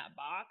open that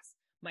box,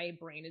 my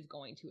brain is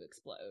going to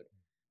explode.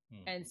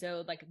 Mm-hmm. And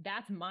so like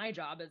that's my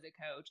job as a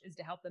coach, is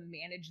to help them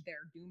manage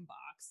their doom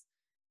box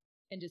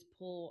and just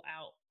pull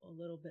out a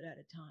little bit at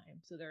a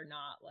time, so they're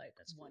not like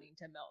wanting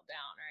to melt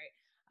down, right?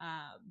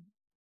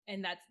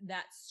 And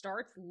that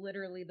starts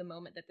literally the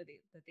moment that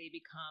they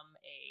become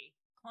a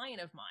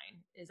client of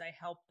mine. Is I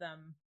help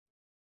them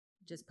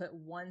just put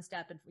one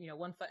step in,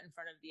 one foot in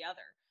front of the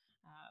other.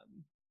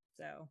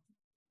 So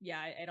yeah,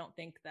 I don't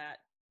think that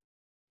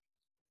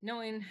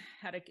knowing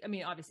how to,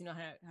 obviously know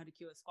how to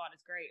cue a squat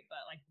is great,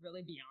 but like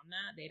really beyond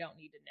that, they don't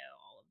need to know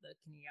all of the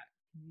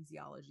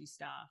kinesiology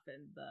stuff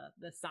and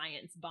the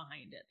science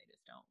behind it. They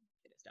just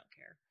don't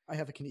care. I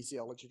have a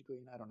kinesiology degree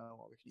and I don't know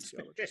all the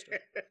kinesiology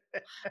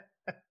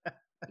stuff.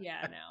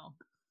 Yeah, no.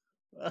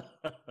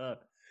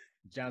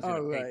 John's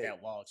going to paint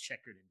that wall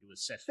checkered and do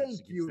assessments.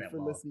 Thank you for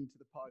listening to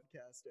the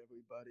podcast,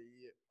 everybody.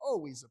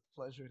 Always a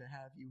pleasure to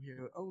have you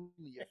here.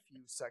 Only a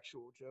few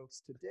sexual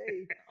jokes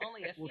today.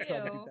 Only a few. We'll try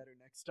to do better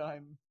next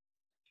time.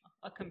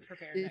 I'll come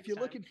prepared. If you're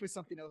looking for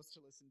something else to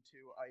listen to,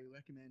 I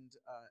recommend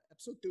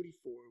episode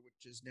 34,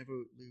 which is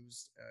Never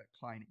Lose a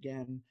Client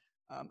Again.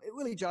 It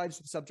really jives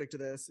with the subject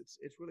of this.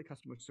 It's really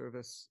customer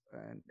service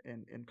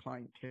and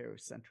client care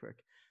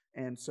centric.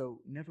 And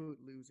so Never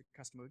Lose a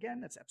Customer Again.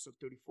 That's episode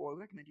 34. I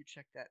recommend you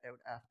check that out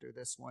after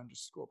this one.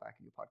 Just scroll back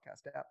in your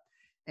podcast app.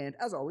 And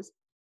as always,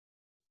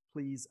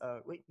 please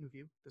rate and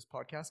review this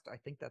podcast. I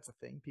think that's a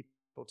thing.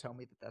 People tell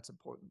me that that's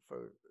important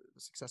for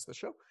the success of the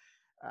show.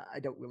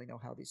 I don't really know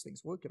how these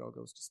things work. It all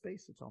goes to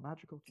space. It's all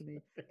magical to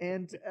me.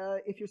 And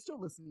if you're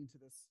still listening to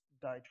this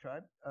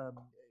diatribe,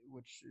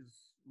 which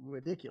is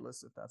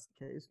ridiculous if that's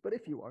the case, but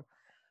if you are,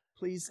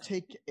 please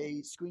take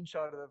a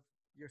screenshot of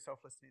yourself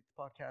listening to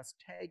the podcast,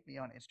 tag me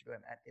on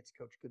Instagram at It's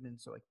Coach Goodman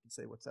so I can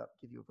say what's up,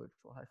 give you a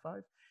virtual high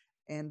five,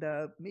 and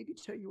maybe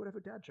tell you whatever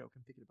dad joke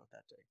I'm thinking about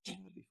that day.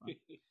 That'd be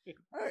fun.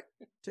 All right,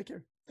 take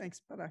care.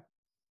 Thanks. Bye-bye.